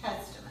New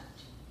Testament,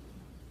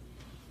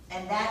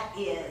 and that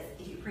is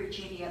if you preach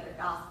any other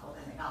gospel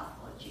than the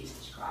gospel of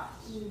Jesus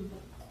Christ,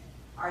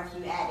 or if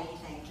you add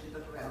anything to the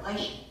book of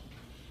Revelation.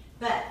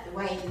 But the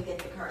way you get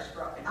the curse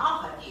broken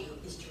off of you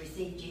is to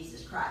receive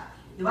Jesus Christ.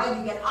 The way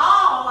you get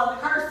all of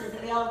the curses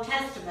in the Old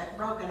Testament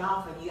broken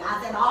off of you,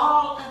 I said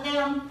all of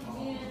them,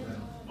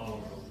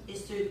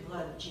 is through the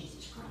blood of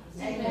Jesus Christ.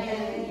 Amen.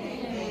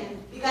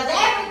 Amen. Because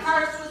every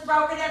curse was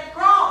broken at the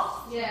cross.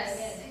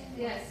 Yes.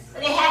 Yes.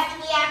 But it has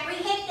to be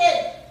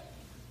apprehended.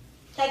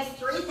 It takes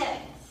three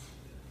things: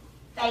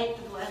 faith,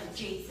 the blood of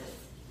Jesus,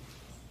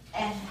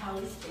 and the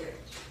Holy Spirit.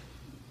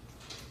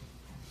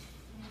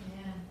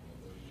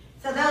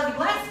 So those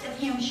blessed of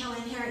him shall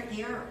inherit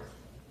the earth.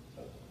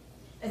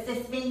 Does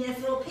this mean this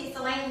little piece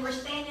of land we're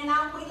standing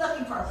on? We're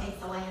looking for a piece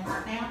of land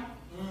right now.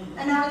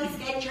 I know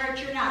Eastgate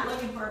Church, you're not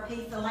looking for a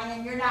piece of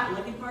land. You're not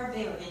looking for a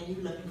building.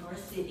 You're looking for a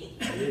city.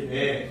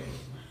 Amen.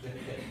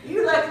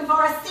 You're looking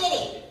for a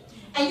city.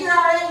 And you're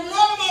already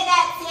living in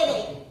that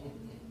city.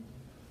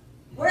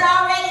 We're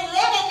already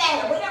living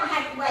there. We don't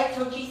have to wait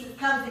till Jesus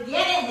comes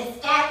again and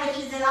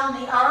establishes it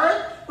on the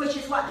earth, which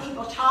is what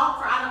people talk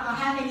for I don't know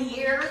how many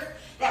years,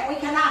 that we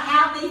cannot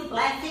have these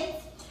blessings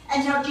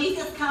until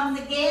Jesus comes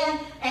again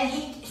and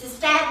he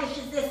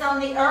establishes this on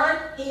the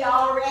earth. He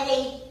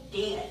already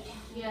did.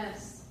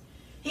 Yes.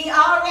 He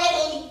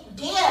already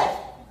did.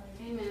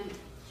 Amen.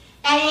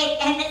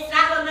 And it's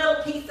not a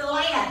little piece of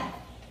land.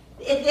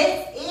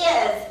 This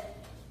is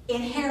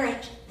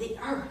inherit the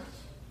earth.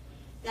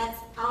 That's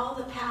all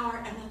the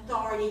power and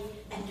authority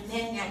and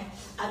dominion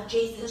of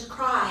Jesus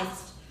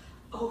Christ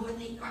over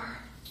the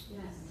earth.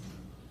 Yes.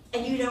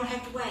 And you don't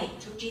have to wait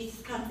till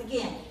Jesus comes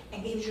again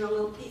and gives you a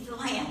little piece of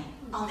land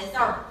on this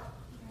earth.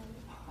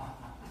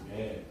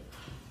 Amen.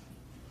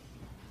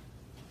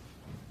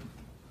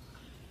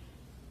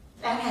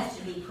 That has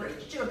to be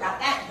preached too. Got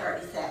that in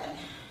 37.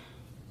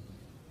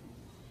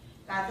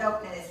 God's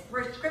opening his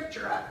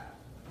scripture up.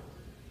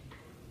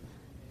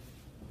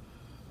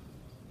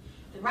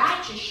 The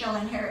righteous shall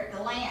inherit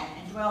the land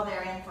and dwell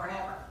therein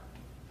forever.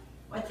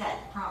 What's that?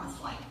 The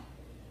promised land.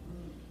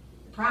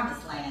 The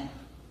promised land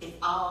is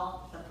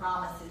all the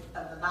promises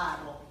of the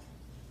Bible.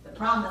 The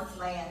promised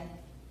land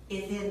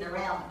is in the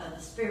realm of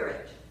the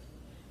Spirit.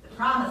 The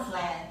promised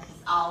land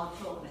is all the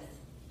fullness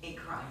in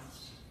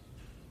Christ.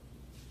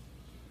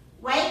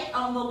 Wait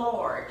on the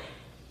Lord,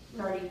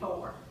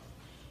 34,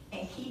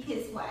 and keep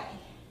his way,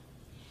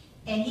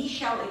 and he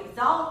shall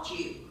exalt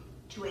you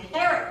to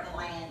inherit the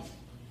land.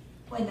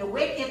 When the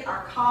wicked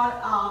are cut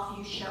off,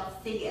 you shall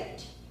see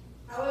it.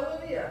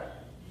 Hallelujah.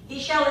 He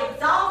shall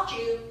exalt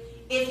you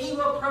is he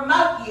will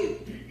promote you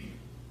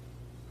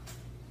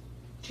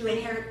to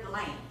inherit the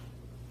land.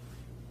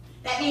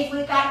 That means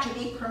we've got to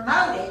be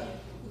promoted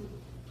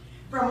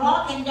from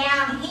walking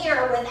down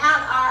here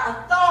without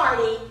our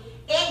authority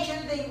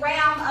into the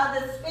realm of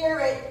the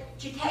Spirit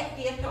to take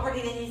the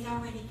authority that he's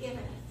already given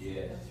us.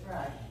 Yeah. That's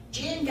right.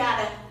 Jen got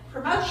a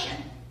promotion.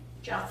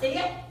 Did y'all see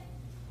it?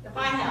 The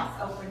White House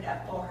opened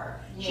up for her.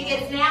 She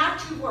gets now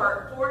to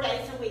work 4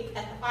 days a week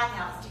at the White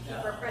House to keep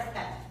her press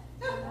pass.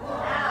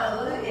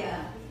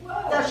 Hallelujah.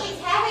 So she's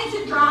having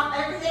to drop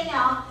everything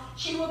else.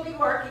 She will be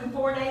working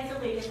 4 days a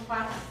week at the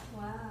White House.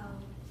 Wow.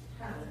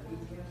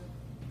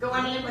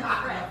 Going in with the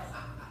press.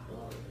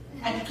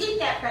 And to keep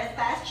that press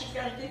pass, she's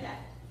got to do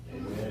that.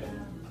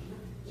 Amen.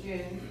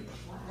 June.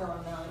 Going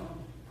on.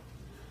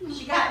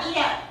 She got beat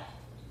up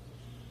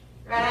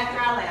right after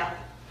I left.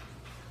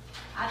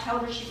 I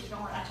told her she was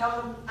going. I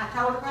told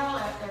her when I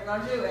left they're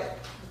going to do it,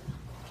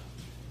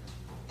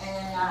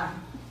 and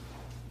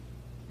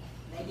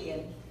they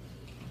did.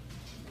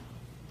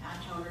 I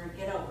told her to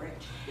get over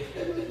it.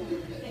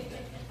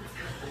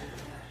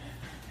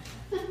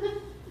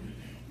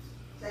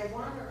 They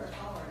want her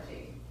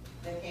authority.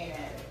 They can't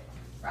have it.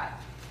 Right.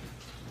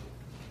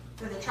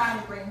 So they're trying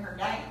to bring her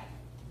down.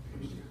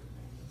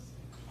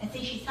 And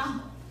see, she's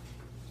humble.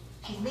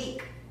 She's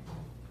meek.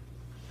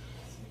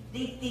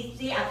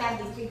 See, I've had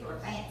these people are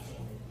fancy.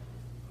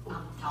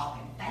 I'm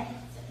talking fancy.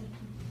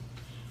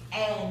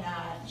 And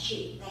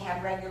they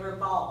have regular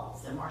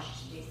balls in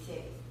Washington,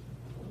 D.C.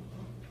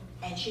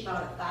 And she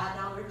bought a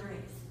 $5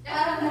 dress.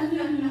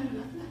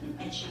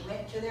 And she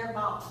went to their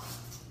boss.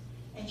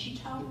 And she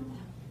told them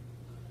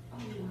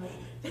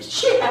that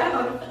she had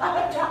on a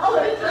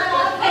 $5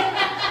 dress.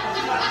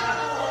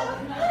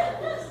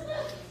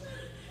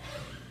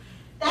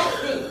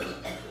 That's meek.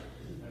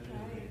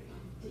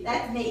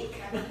 That's meek.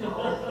 I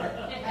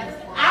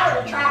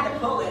would have tried to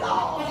pull it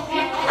off.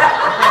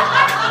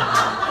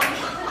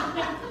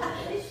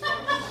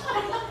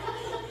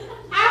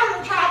 I would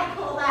have tried to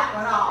pull that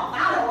one off. I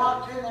would have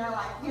walked in there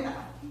like,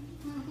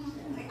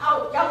 oh,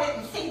 y'all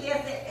didn't see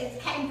this. It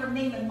came from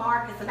Neiman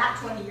Marcus about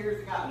 20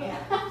 years ago.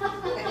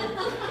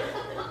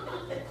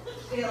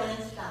 Still in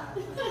style.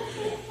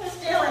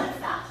 Still in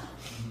style.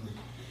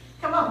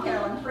 Come on,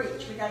 Carolyn,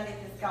 preach. We got to get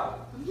this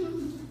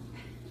going.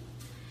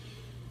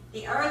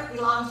 The earth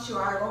belongs to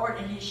our Lord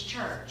and his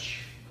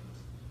church.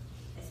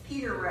 As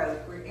Peter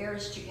wrote, we're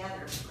heirs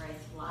together of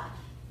grace of life.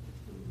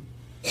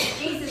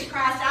 Jesus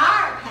Christ,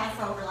 our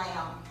Passover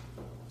Lamb,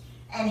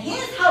 and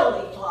his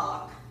holy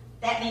flock,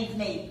 that means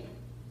me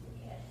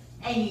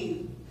and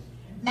you,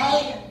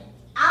 made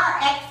our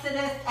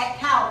exodus at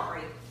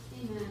Calvary.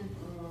 Amen.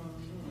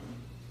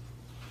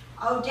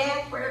 O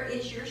death, where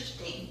is your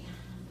sting?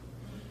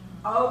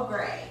 O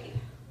grave,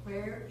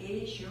 where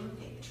is your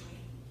victory?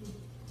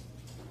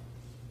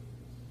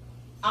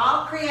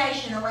 All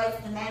creation awaits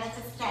the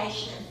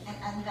manifestation and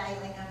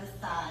unveiling of the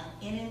Son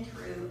in and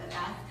through a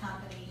vast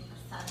company of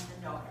sons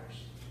and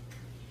daughters.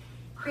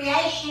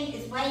 Creation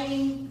is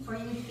waiting for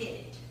you to get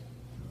it.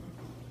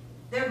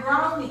 They're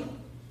groaning.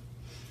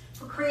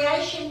 For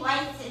creation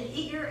waits in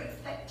eager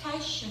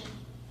expectation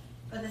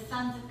for the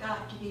sons of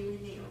God to be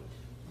revealed.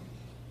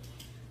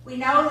 We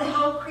know the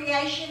whole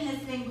creation has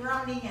been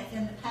groaning as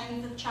in the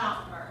pains of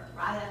childbirth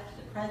right up to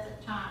the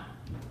present time.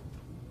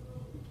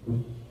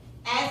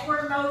 As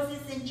were Moses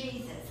and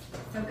Jesus,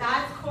 so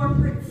God's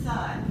corporate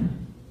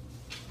Son,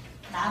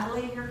 and I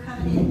believe you're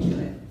coming into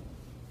it.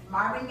 And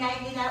Marvin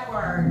gave me that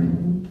word.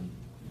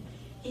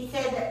 He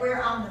said that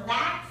we're on the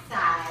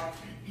backside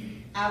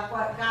of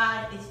what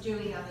God is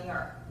doing on the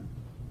earth.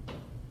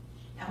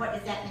 Now what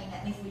does that mean?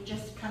 That means we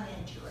just come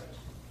into it.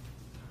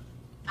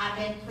 I've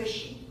been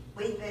pushing.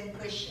 We've been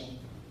pushing.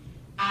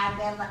 I've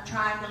been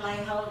trying to lay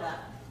hold of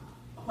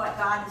what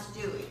God is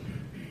doing.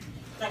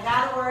 But I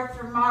got a word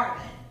from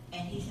Marvin.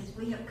 And he says,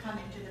 we have come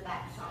into the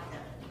backside of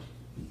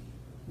it.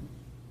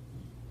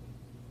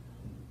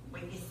 We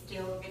can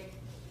still get,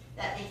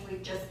 that means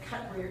we've just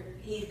cut,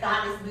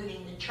 God is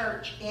moving the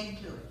church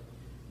into it.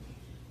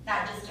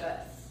 Not just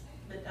us,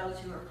 but those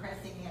who are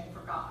pressing in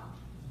for God.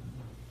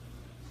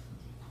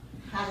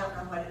 I don't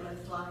know what it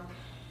looks like.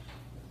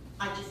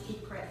 I just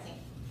keep pressing.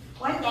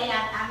 One day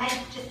I may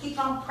just keep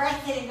on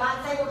pressing and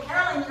God say, well,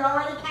 Carolyn, you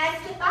already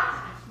passed it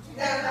by.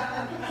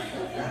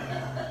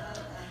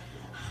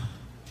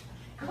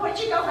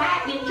 Once you go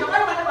back and enjoy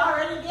what I've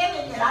already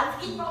given you, I just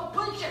keep on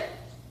pushing.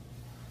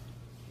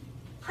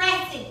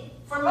 Pressing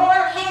for more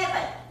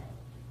heaven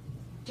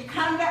to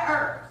come to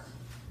earth.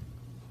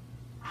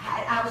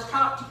 I was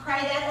taught to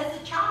pray that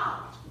as a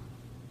child.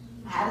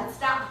 I haven't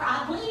stopped praying.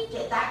 I believed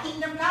it. Thy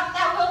kingdom come,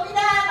 thy will be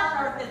done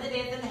on earth as it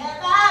is in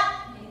heaven.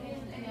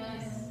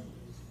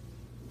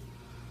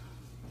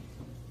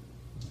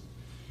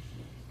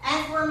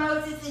 As were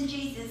Moses and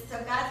Jesus,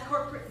 so God's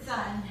corporate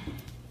Son,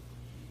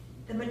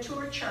 the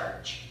mature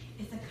church,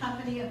 is a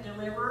company of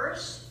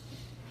deliverers,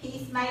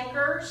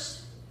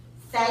 peacemakers,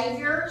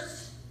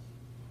 saviors,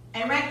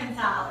 and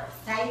reconcilers.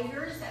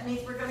 Saviors, that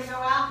means we're going to go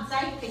out and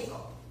save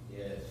people.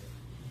 Yes.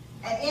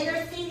 An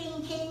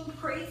interceding king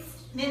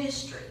priest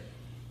ministry.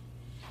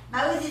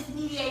 Moses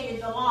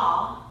mediated the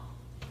law.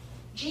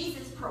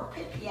 Jesus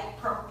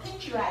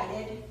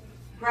perpetuated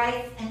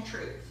grace and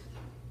truth.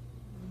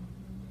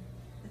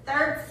 The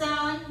third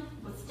son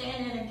would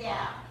stand in a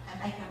gap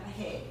and make up a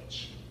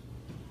hedge.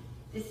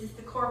 This is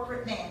the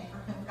corporate man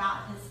for whom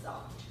God has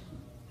sought.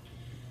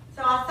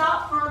 So I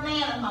sought for a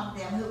man among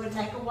them who would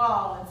make a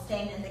wall and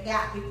stand in the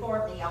gap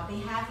before me on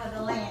behalf of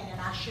the land,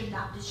 and I should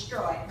not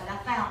destroy it, but I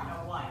found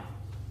no one.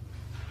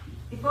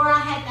 Before I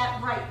had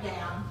that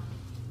breakdown,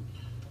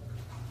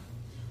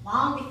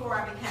 long before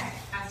I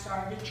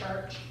started a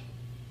church,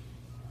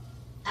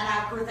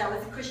 and of course I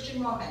was a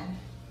Christian woman,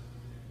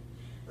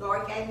 the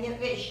Lord gave me a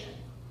vision.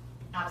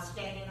 I was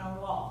standing on a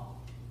wall.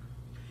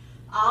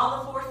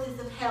 All the forces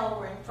of hell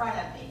were in front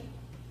of me,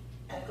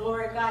 and the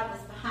glory of God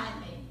was behind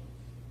me.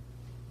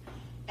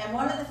 And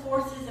one of the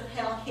forces of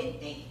hell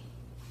hit me,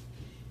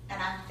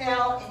 and I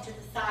fell into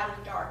the side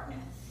of darkness.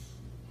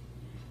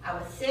 I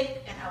was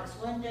sick, and I was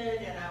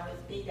wounded, and I was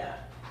beat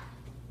up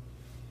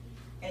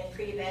in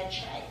pretty bad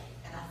shape.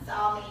 And I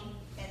saw me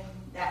in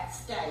that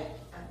state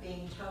of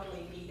being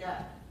totally beat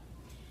up.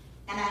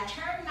 And I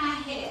turned my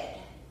head.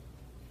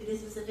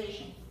 This was a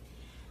vision.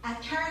 I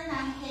turned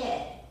my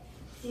head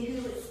to see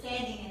who was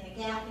standing in the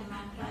gap in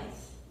my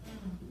place.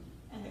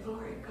 And the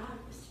glory of God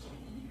was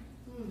standing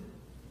there.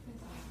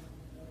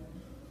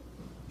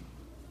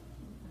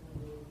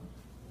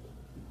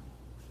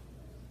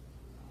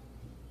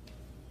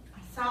 I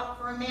sought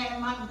for a man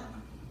among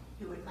them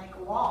who would make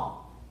a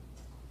wall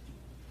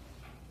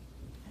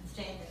and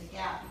stand in the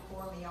gap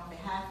before me on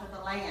behalf of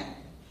the land,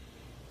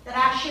 that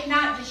I should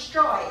not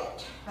destroy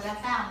it, but I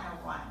found no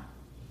one.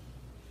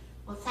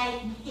 Well,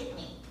 Satan hit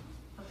me,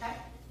 okay?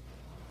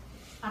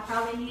 I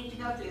probably needed to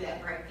go through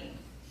that breaking.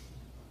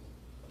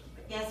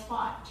 But guess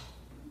what?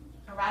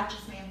 A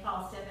righteous man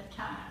falls 7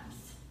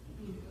 times.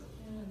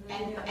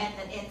 And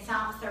in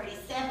Psalm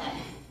 37,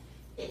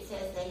 it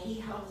says that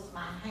he holds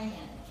my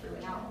hand through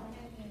it all.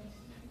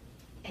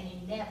 And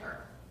he never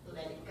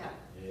let it go.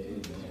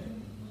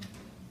 Amen.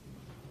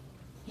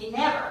 He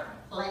never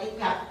let it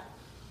go.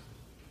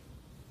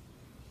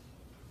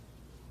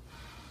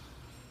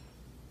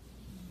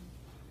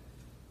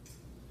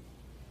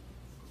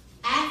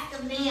 Ask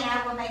of me, and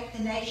I will make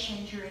the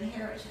nations your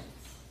inheritance,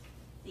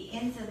 the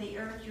ends of the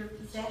earth your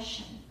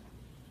possession.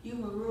 You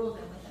will rule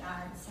them with an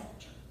iron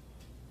scepter.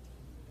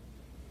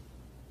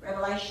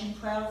 Revelation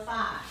 12:5.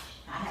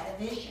 I had a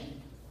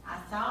vision. I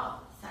saw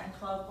the same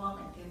clothed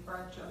woman give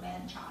birth to a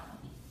man-child.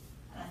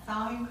 And I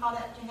saw him caught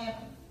up to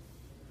heaven.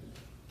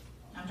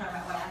 I'm talking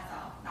about what I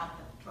saw, not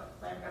the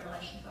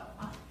Revelation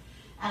 12:5.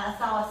 And I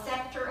saw a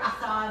scepter. I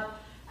saw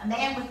a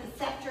man with a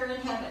scepter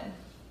in heaven.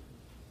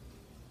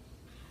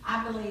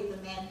 I believe the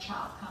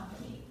man-child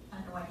company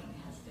anointing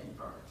has been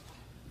birthed.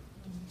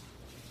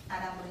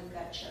 And I believe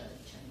God showed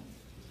it to me.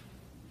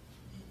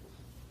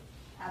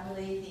 I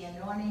believe the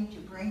anointing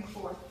to bring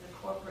forth the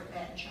corporate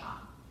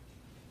man-child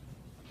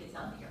is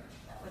on the earth.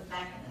 That was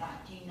back in the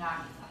 1990s. I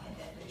had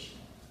that vision.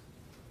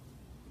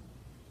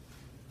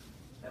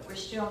 But we're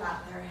still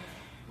not there.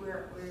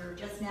 We're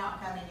just now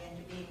coming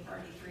into being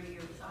 33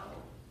 years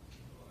old.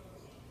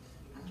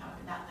 I'm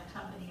talking about the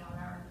company on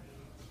earth.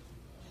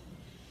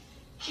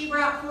 She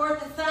brought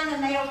forth a son, a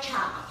male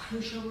child,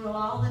 who shall rule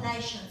all the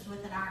nations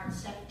with an iron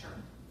scepter.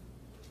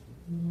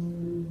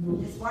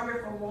 This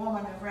wonderful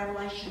woman of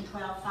Revelation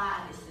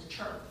 12:5 is the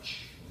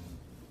church,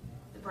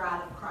 the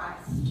bride of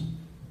Christ.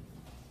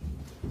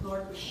 The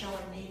Lord was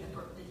showing me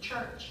the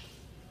church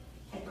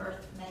had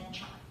birthed a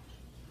man-child.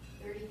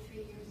 33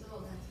 years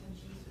old, that's when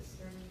Jesus was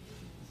 33.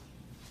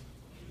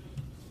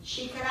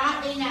 She could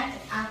not be,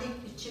 I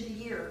think, to the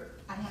year.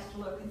 I'd have to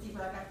look and see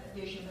where I got that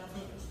vision, but I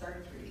think it was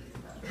 33 years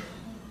ago.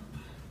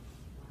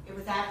 It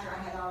was after I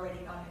had already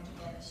gone into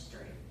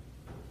ministry.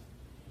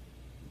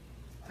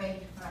 I mean,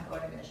 when I go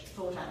into ministry,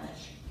 full-time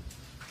ministry.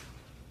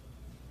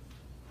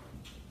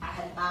 I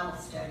had Bible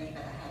study,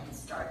 but I hadn't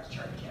started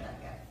church yet, I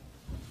guess.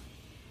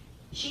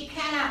 She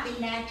cannot be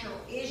natural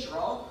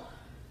Israel,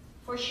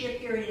 for she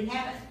appeared in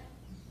heaven.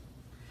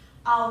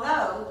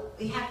 Although,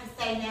 we have to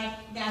say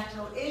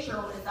natural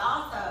Israel is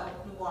also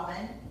the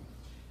woman,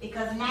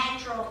 because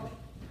natural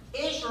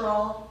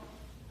Israel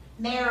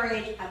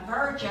married a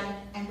virgin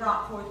and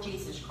brought forth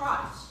Jesus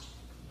Christ.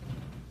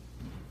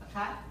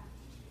 Okay?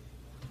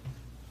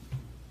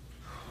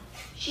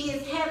 She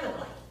is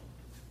heavenly.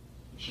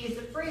 She is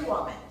a free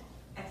woman,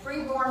 a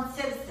freeborn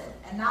citizen,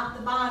 and not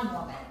the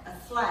bondwoman, a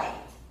slave.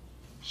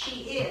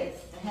 She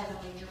is the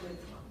heavenly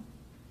Jerusalem.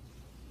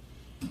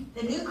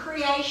 The new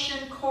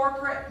creation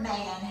corporate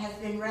man has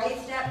been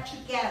raised up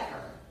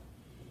together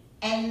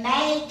and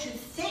made to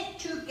sit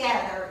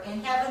together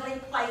in heavenly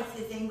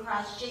places in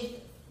Christ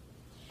Jesus.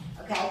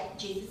 Okay,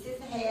 Jesus is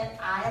the head.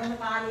 I am the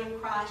body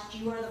of Christ.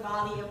 You are the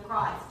body of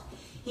Christ.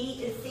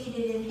 He is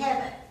seated in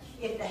heaven.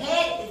 If the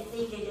head is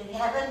seated in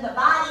heaven, the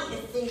body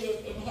is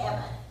seated in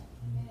heaven.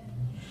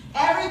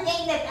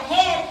 Everything that the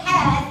head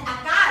has,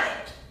 I got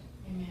it.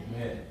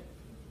 Amen.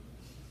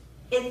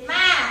 It's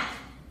mine.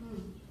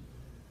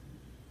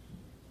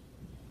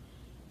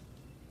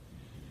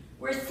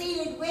 We're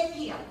seated with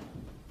him.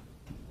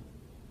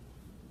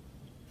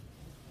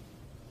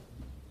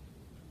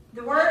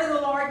 The word of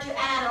the Lord to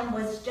Adam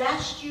was,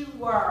 dust you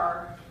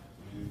were,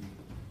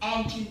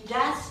 and to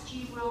dust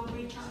you will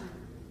return.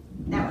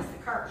 That was the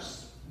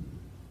curse.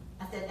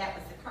 I said that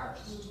was the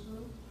curse.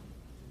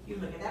 You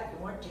look it up if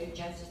you want to,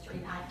 Genesis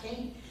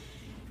 3:19.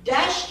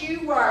 Dust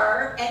you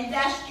were, and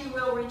dust you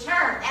will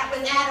return. That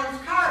was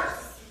Adam's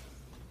curse.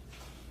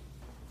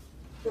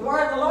 The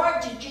word of the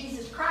Lord to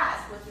Jesus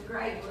Christ was, the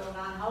grave will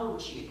not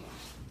hold you.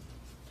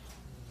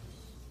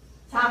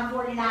 Psalm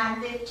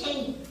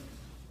 49:15.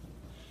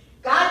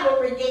 God will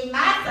redeem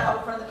my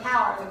soul from the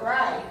power of the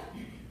grave,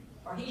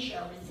 for he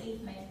shall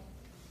receive me.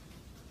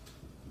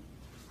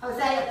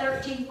 Hosea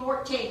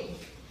 13:14.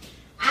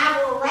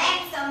 I will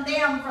ransom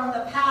them from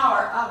the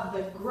power of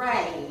the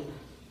grave.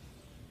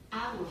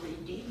 I will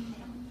redeem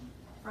them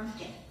from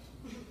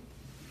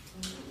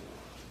death.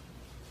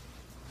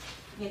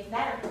 Gets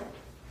better.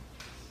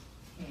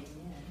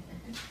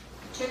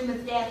 The tomb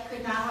of death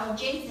could not hold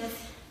Jesus.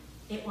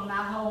 It will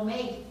not hold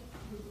me.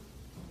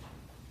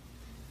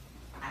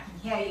 I can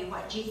tell you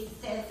what Jesus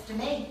says to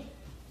me.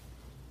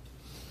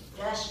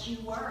 Dust you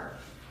were,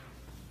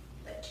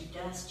 but to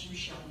dust you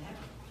shall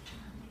never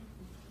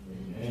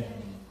return. Amen.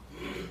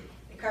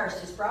 The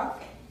curse is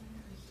broken.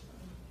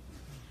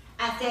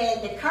 I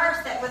said the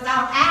curse that was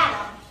on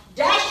Adam,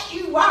 dust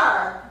you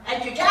were,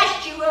 and to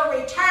dust you will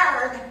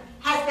return,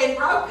 has been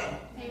broken.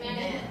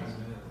 Amen.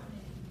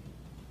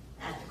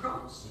 That's the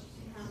cross.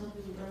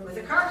 It was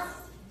a curse.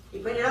 He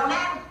put it on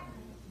Adam.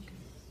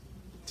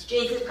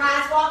 Jesus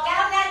Christ walked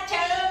out of that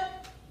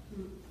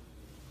tomb.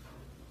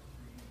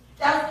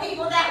 Those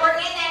people that were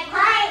in that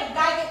grave,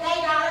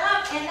 they got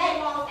up and they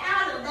walked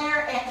out of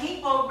there, and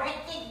people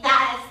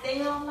recognized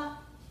them.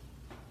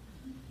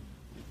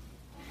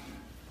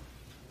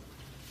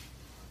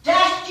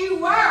 Dust you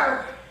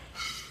were,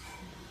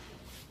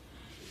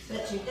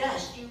 but to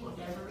dust you will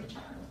never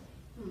return.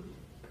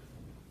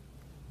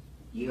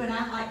 You and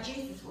I, like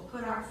Jesus, will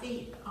put our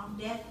feet on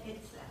death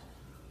itself.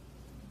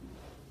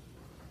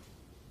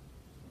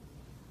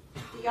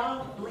 Do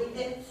y'all believe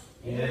this?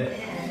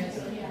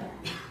 Yes. Yes.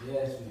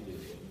 Yes, we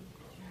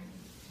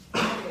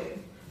do.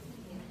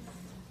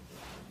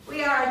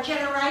 We are a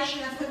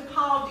generation of whom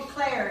Paul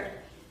declared,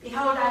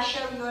 behold, I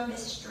show you a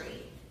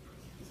mystery.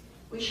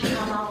 We shall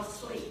not all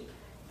sleep,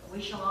 but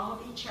we shall all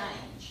be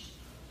changed.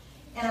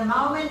 In a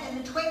moment, in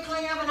the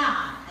twinkling of an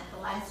eye, at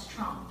the last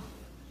trump.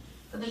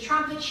 For the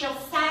trumpet shall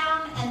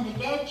sound, and the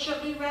dead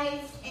shall be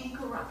raised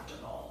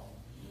incorruptible,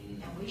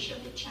 and we shall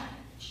be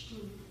changed.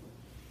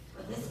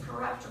 For this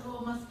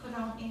corruptible must put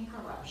on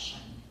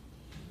incorruption,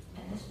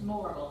 and this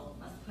mortal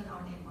must put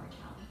on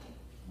immortality.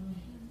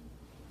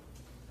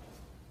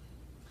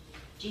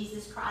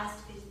 Jesus Christ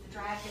is the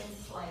dragon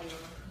slayer.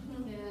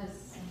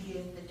 Yes. And he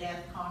is the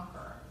death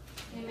conqueror.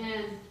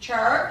 Amen.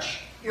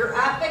 Church, you're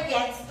up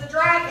against the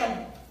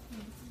dragon.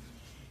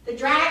 The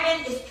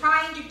dragon is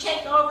trying to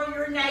take over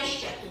your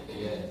nation.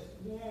 Yes.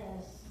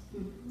 Yes.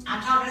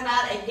 I'm talking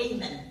about a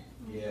demon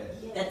Yes.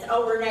 that's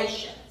over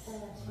nations.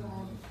 That's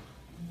right.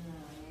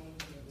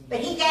 But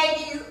he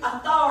gave you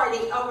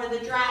authority over the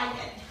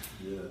dragon.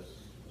 Yes.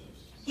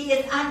 He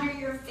is under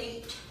your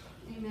feet.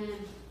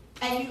 Amen.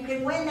 And you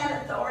can win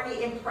that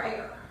authority in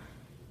prayer.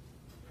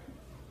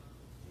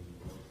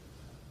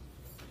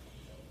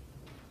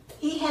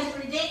 He has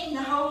redeemed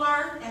the whole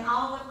earth and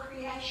all of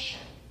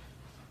creation.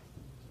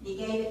 He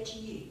gave it to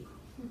you.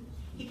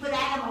 He put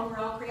Adam over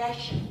all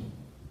creation.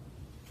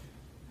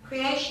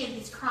 Creation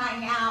is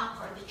crying out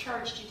for the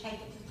church to take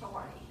its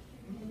authority.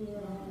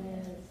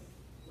 Yes.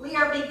 We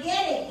are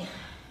beginning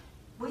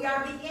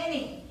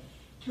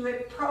to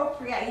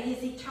appropriate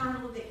his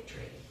eternal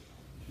victory.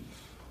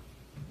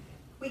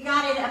 We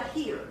got it up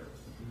here.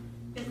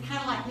 It's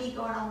kind of like me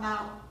going on my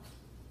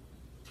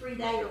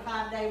 3-day or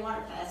 5-day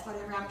water fast,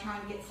 whatever I'm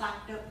trying to get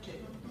psyched up to.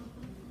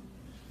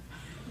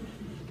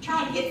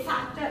 Trying to get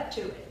psyched up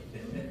to it.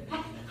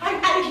 I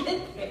gotta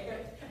get there.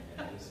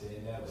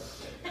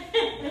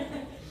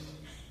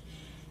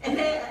 And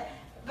then,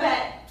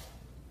 but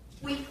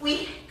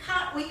we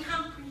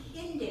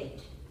comprehend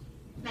it,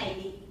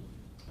 maybe,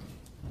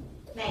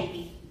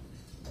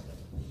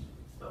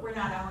 but we're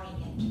not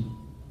owning it.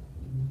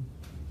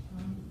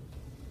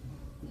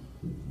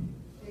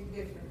 Big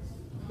difference.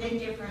 Big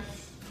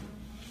difference.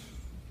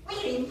 We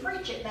can even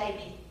preach it,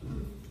 baby.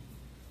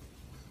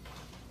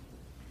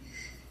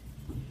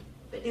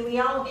 But do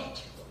we own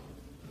it?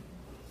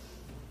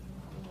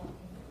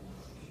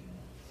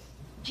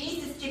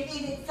 Jesus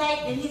defeated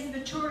Satan, and his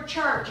mature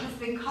church has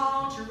been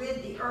called to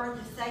rid the earth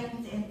of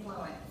Satan's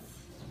influence.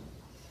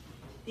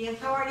 The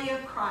authority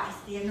of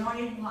Christ, the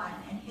anointed one,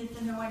 and his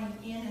anointing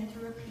in and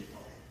through a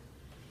people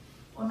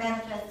will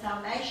manifest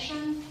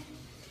salvation,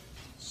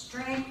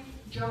 strength,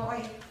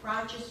 joy,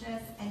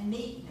 righteousness, and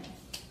meekness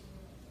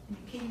in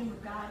the kingdom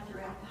of God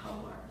throughout the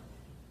whole earth.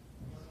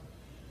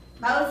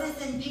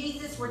 Moses and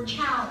Jesus were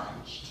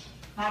challenged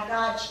by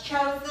God's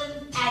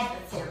chosen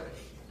adversary.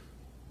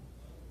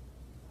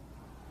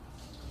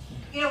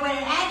 You know, when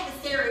an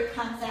adversary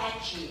comes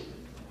at you,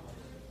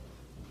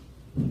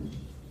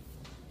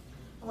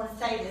 I want to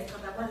say this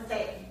because I want to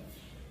say it.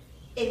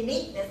 in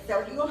meekness,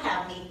 so you'll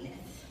have meekness.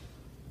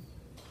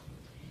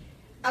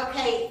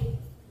 Okay,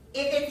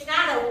 if it's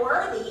not a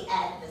worthy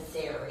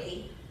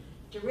adversary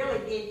to really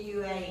give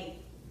you a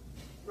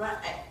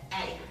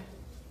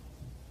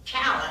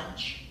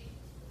challenge,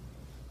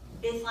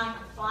 it's like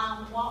a fly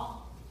on the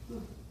wall.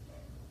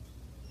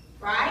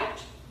 Right?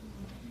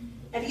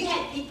 Have you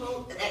had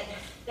people that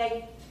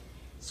they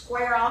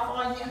square off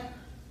on you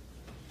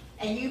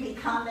and you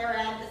become their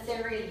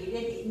adversary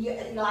and you're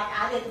like,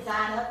 I didn't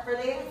sign up for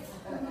this?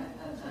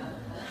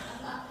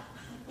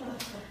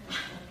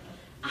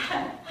 I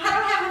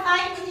don't have a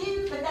fight with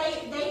you, but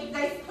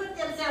they put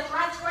themselves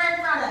right square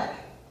in front of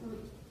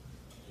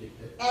you.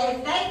 And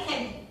if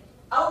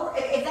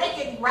they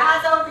can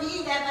rise over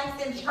you, that makes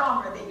them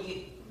stronger than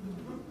you.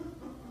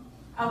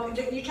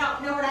 Okay, you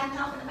know what I'm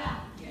talking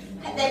about? Yes.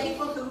 They're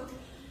people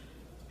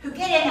who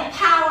get in a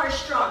power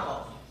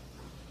struggle.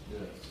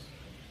 Yes.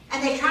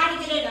 And they try to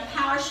get in a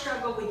power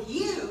struggle with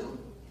you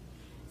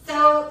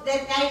so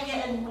that they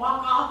can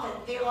walk off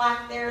and feel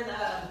like they're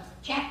the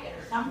champion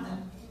or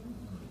something.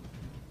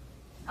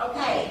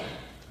 Okay.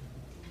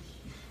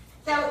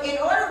 So in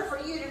order for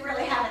you to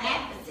really have an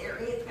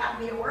adversary, it's got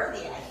to be a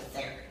worthy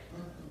adversary.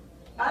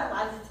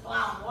 Otherwise, it's a fly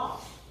on the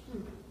wall.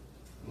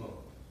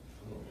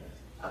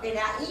 Okay,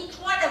 now each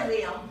one of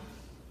them,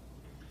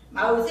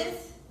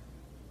 Moses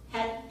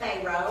had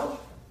Pharaoh,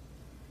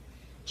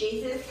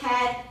 Jesus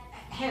had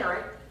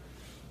Herod,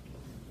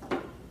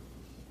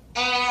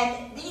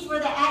 and these were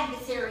the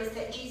adversaries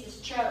that Jesus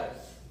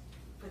chose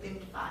for them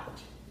to fight.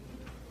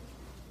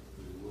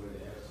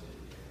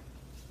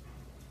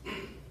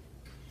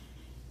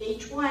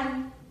 Each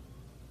one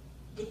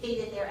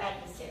defeated their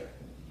adversary.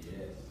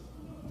 Yes.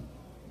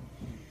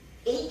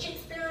 Each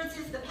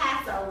experiences the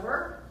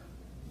Passover,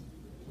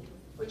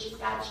 which is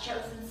God's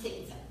chosen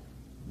season.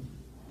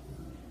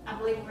 I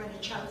believe we're in the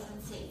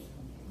chosen season.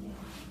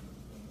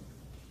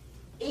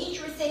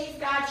 Each receives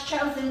God's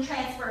chosen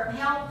transfer of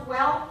health,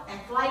 wealth, and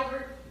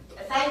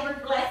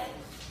favored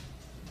blessings.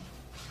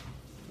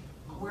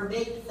 We're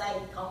big to say,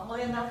 call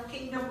in those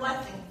kingdom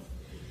blessings.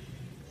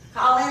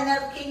 Call in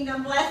those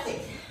kingdom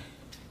blessings.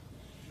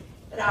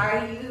 But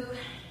are you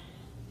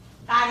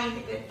fighting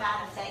the good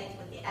fight of faith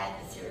with the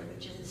adversary,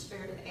 which is the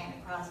spirit of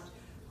Antichrist,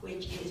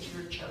 which is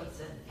your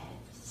chosen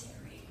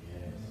adversary?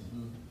 Yes.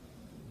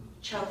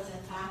 Chosen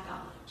by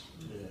God.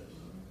 Yes.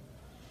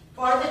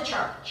 For the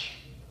church,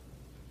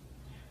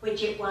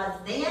 which it was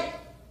then.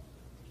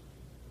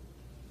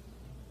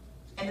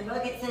 In the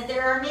book it says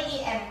there are many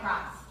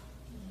antichrists.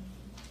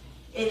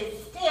 It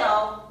is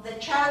still the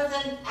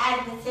chosen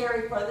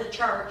adversary for the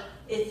church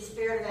is the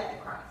spirit of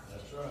Antichrist.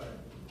 That's right.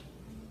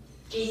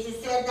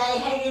 Jesus said, they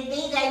hated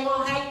me, they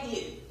will hate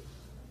you.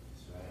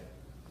 That's right.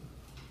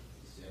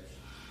 Deception.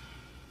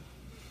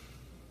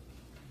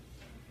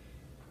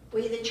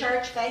 We, the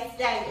church, face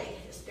daily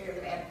the spirit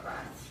of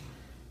Antichrist,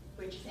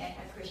 which is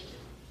anti-Christian.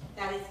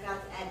 That is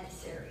God's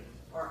adversary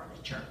for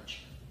the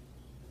church.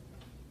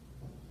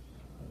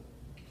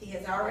 He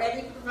has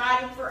already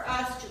provided for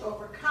us to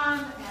overcome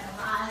and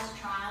arise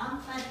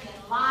triumphant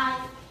in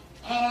life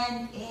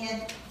and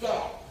in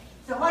death.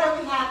 So what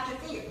do we have to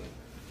fear?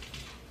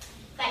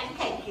 Satan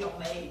can't kill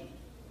me.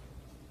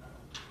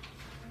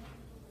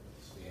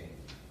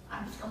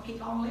 I'm just going to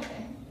keep on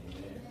living.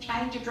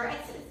 Change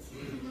addresses.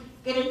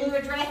 Get a new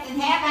address in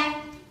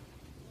heaven.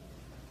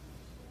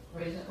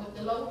 Present with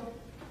the Lord.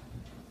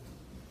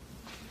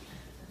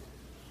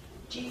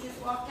 Jesus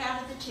walked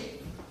out of the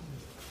tomb.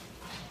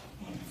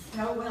 And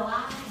so will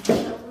I, and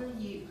so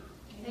will you.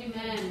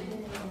 Amen.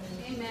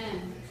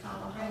 Amen.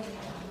 Hallelujah.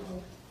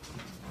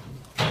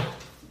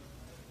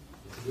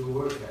 It's a good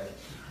word, guys.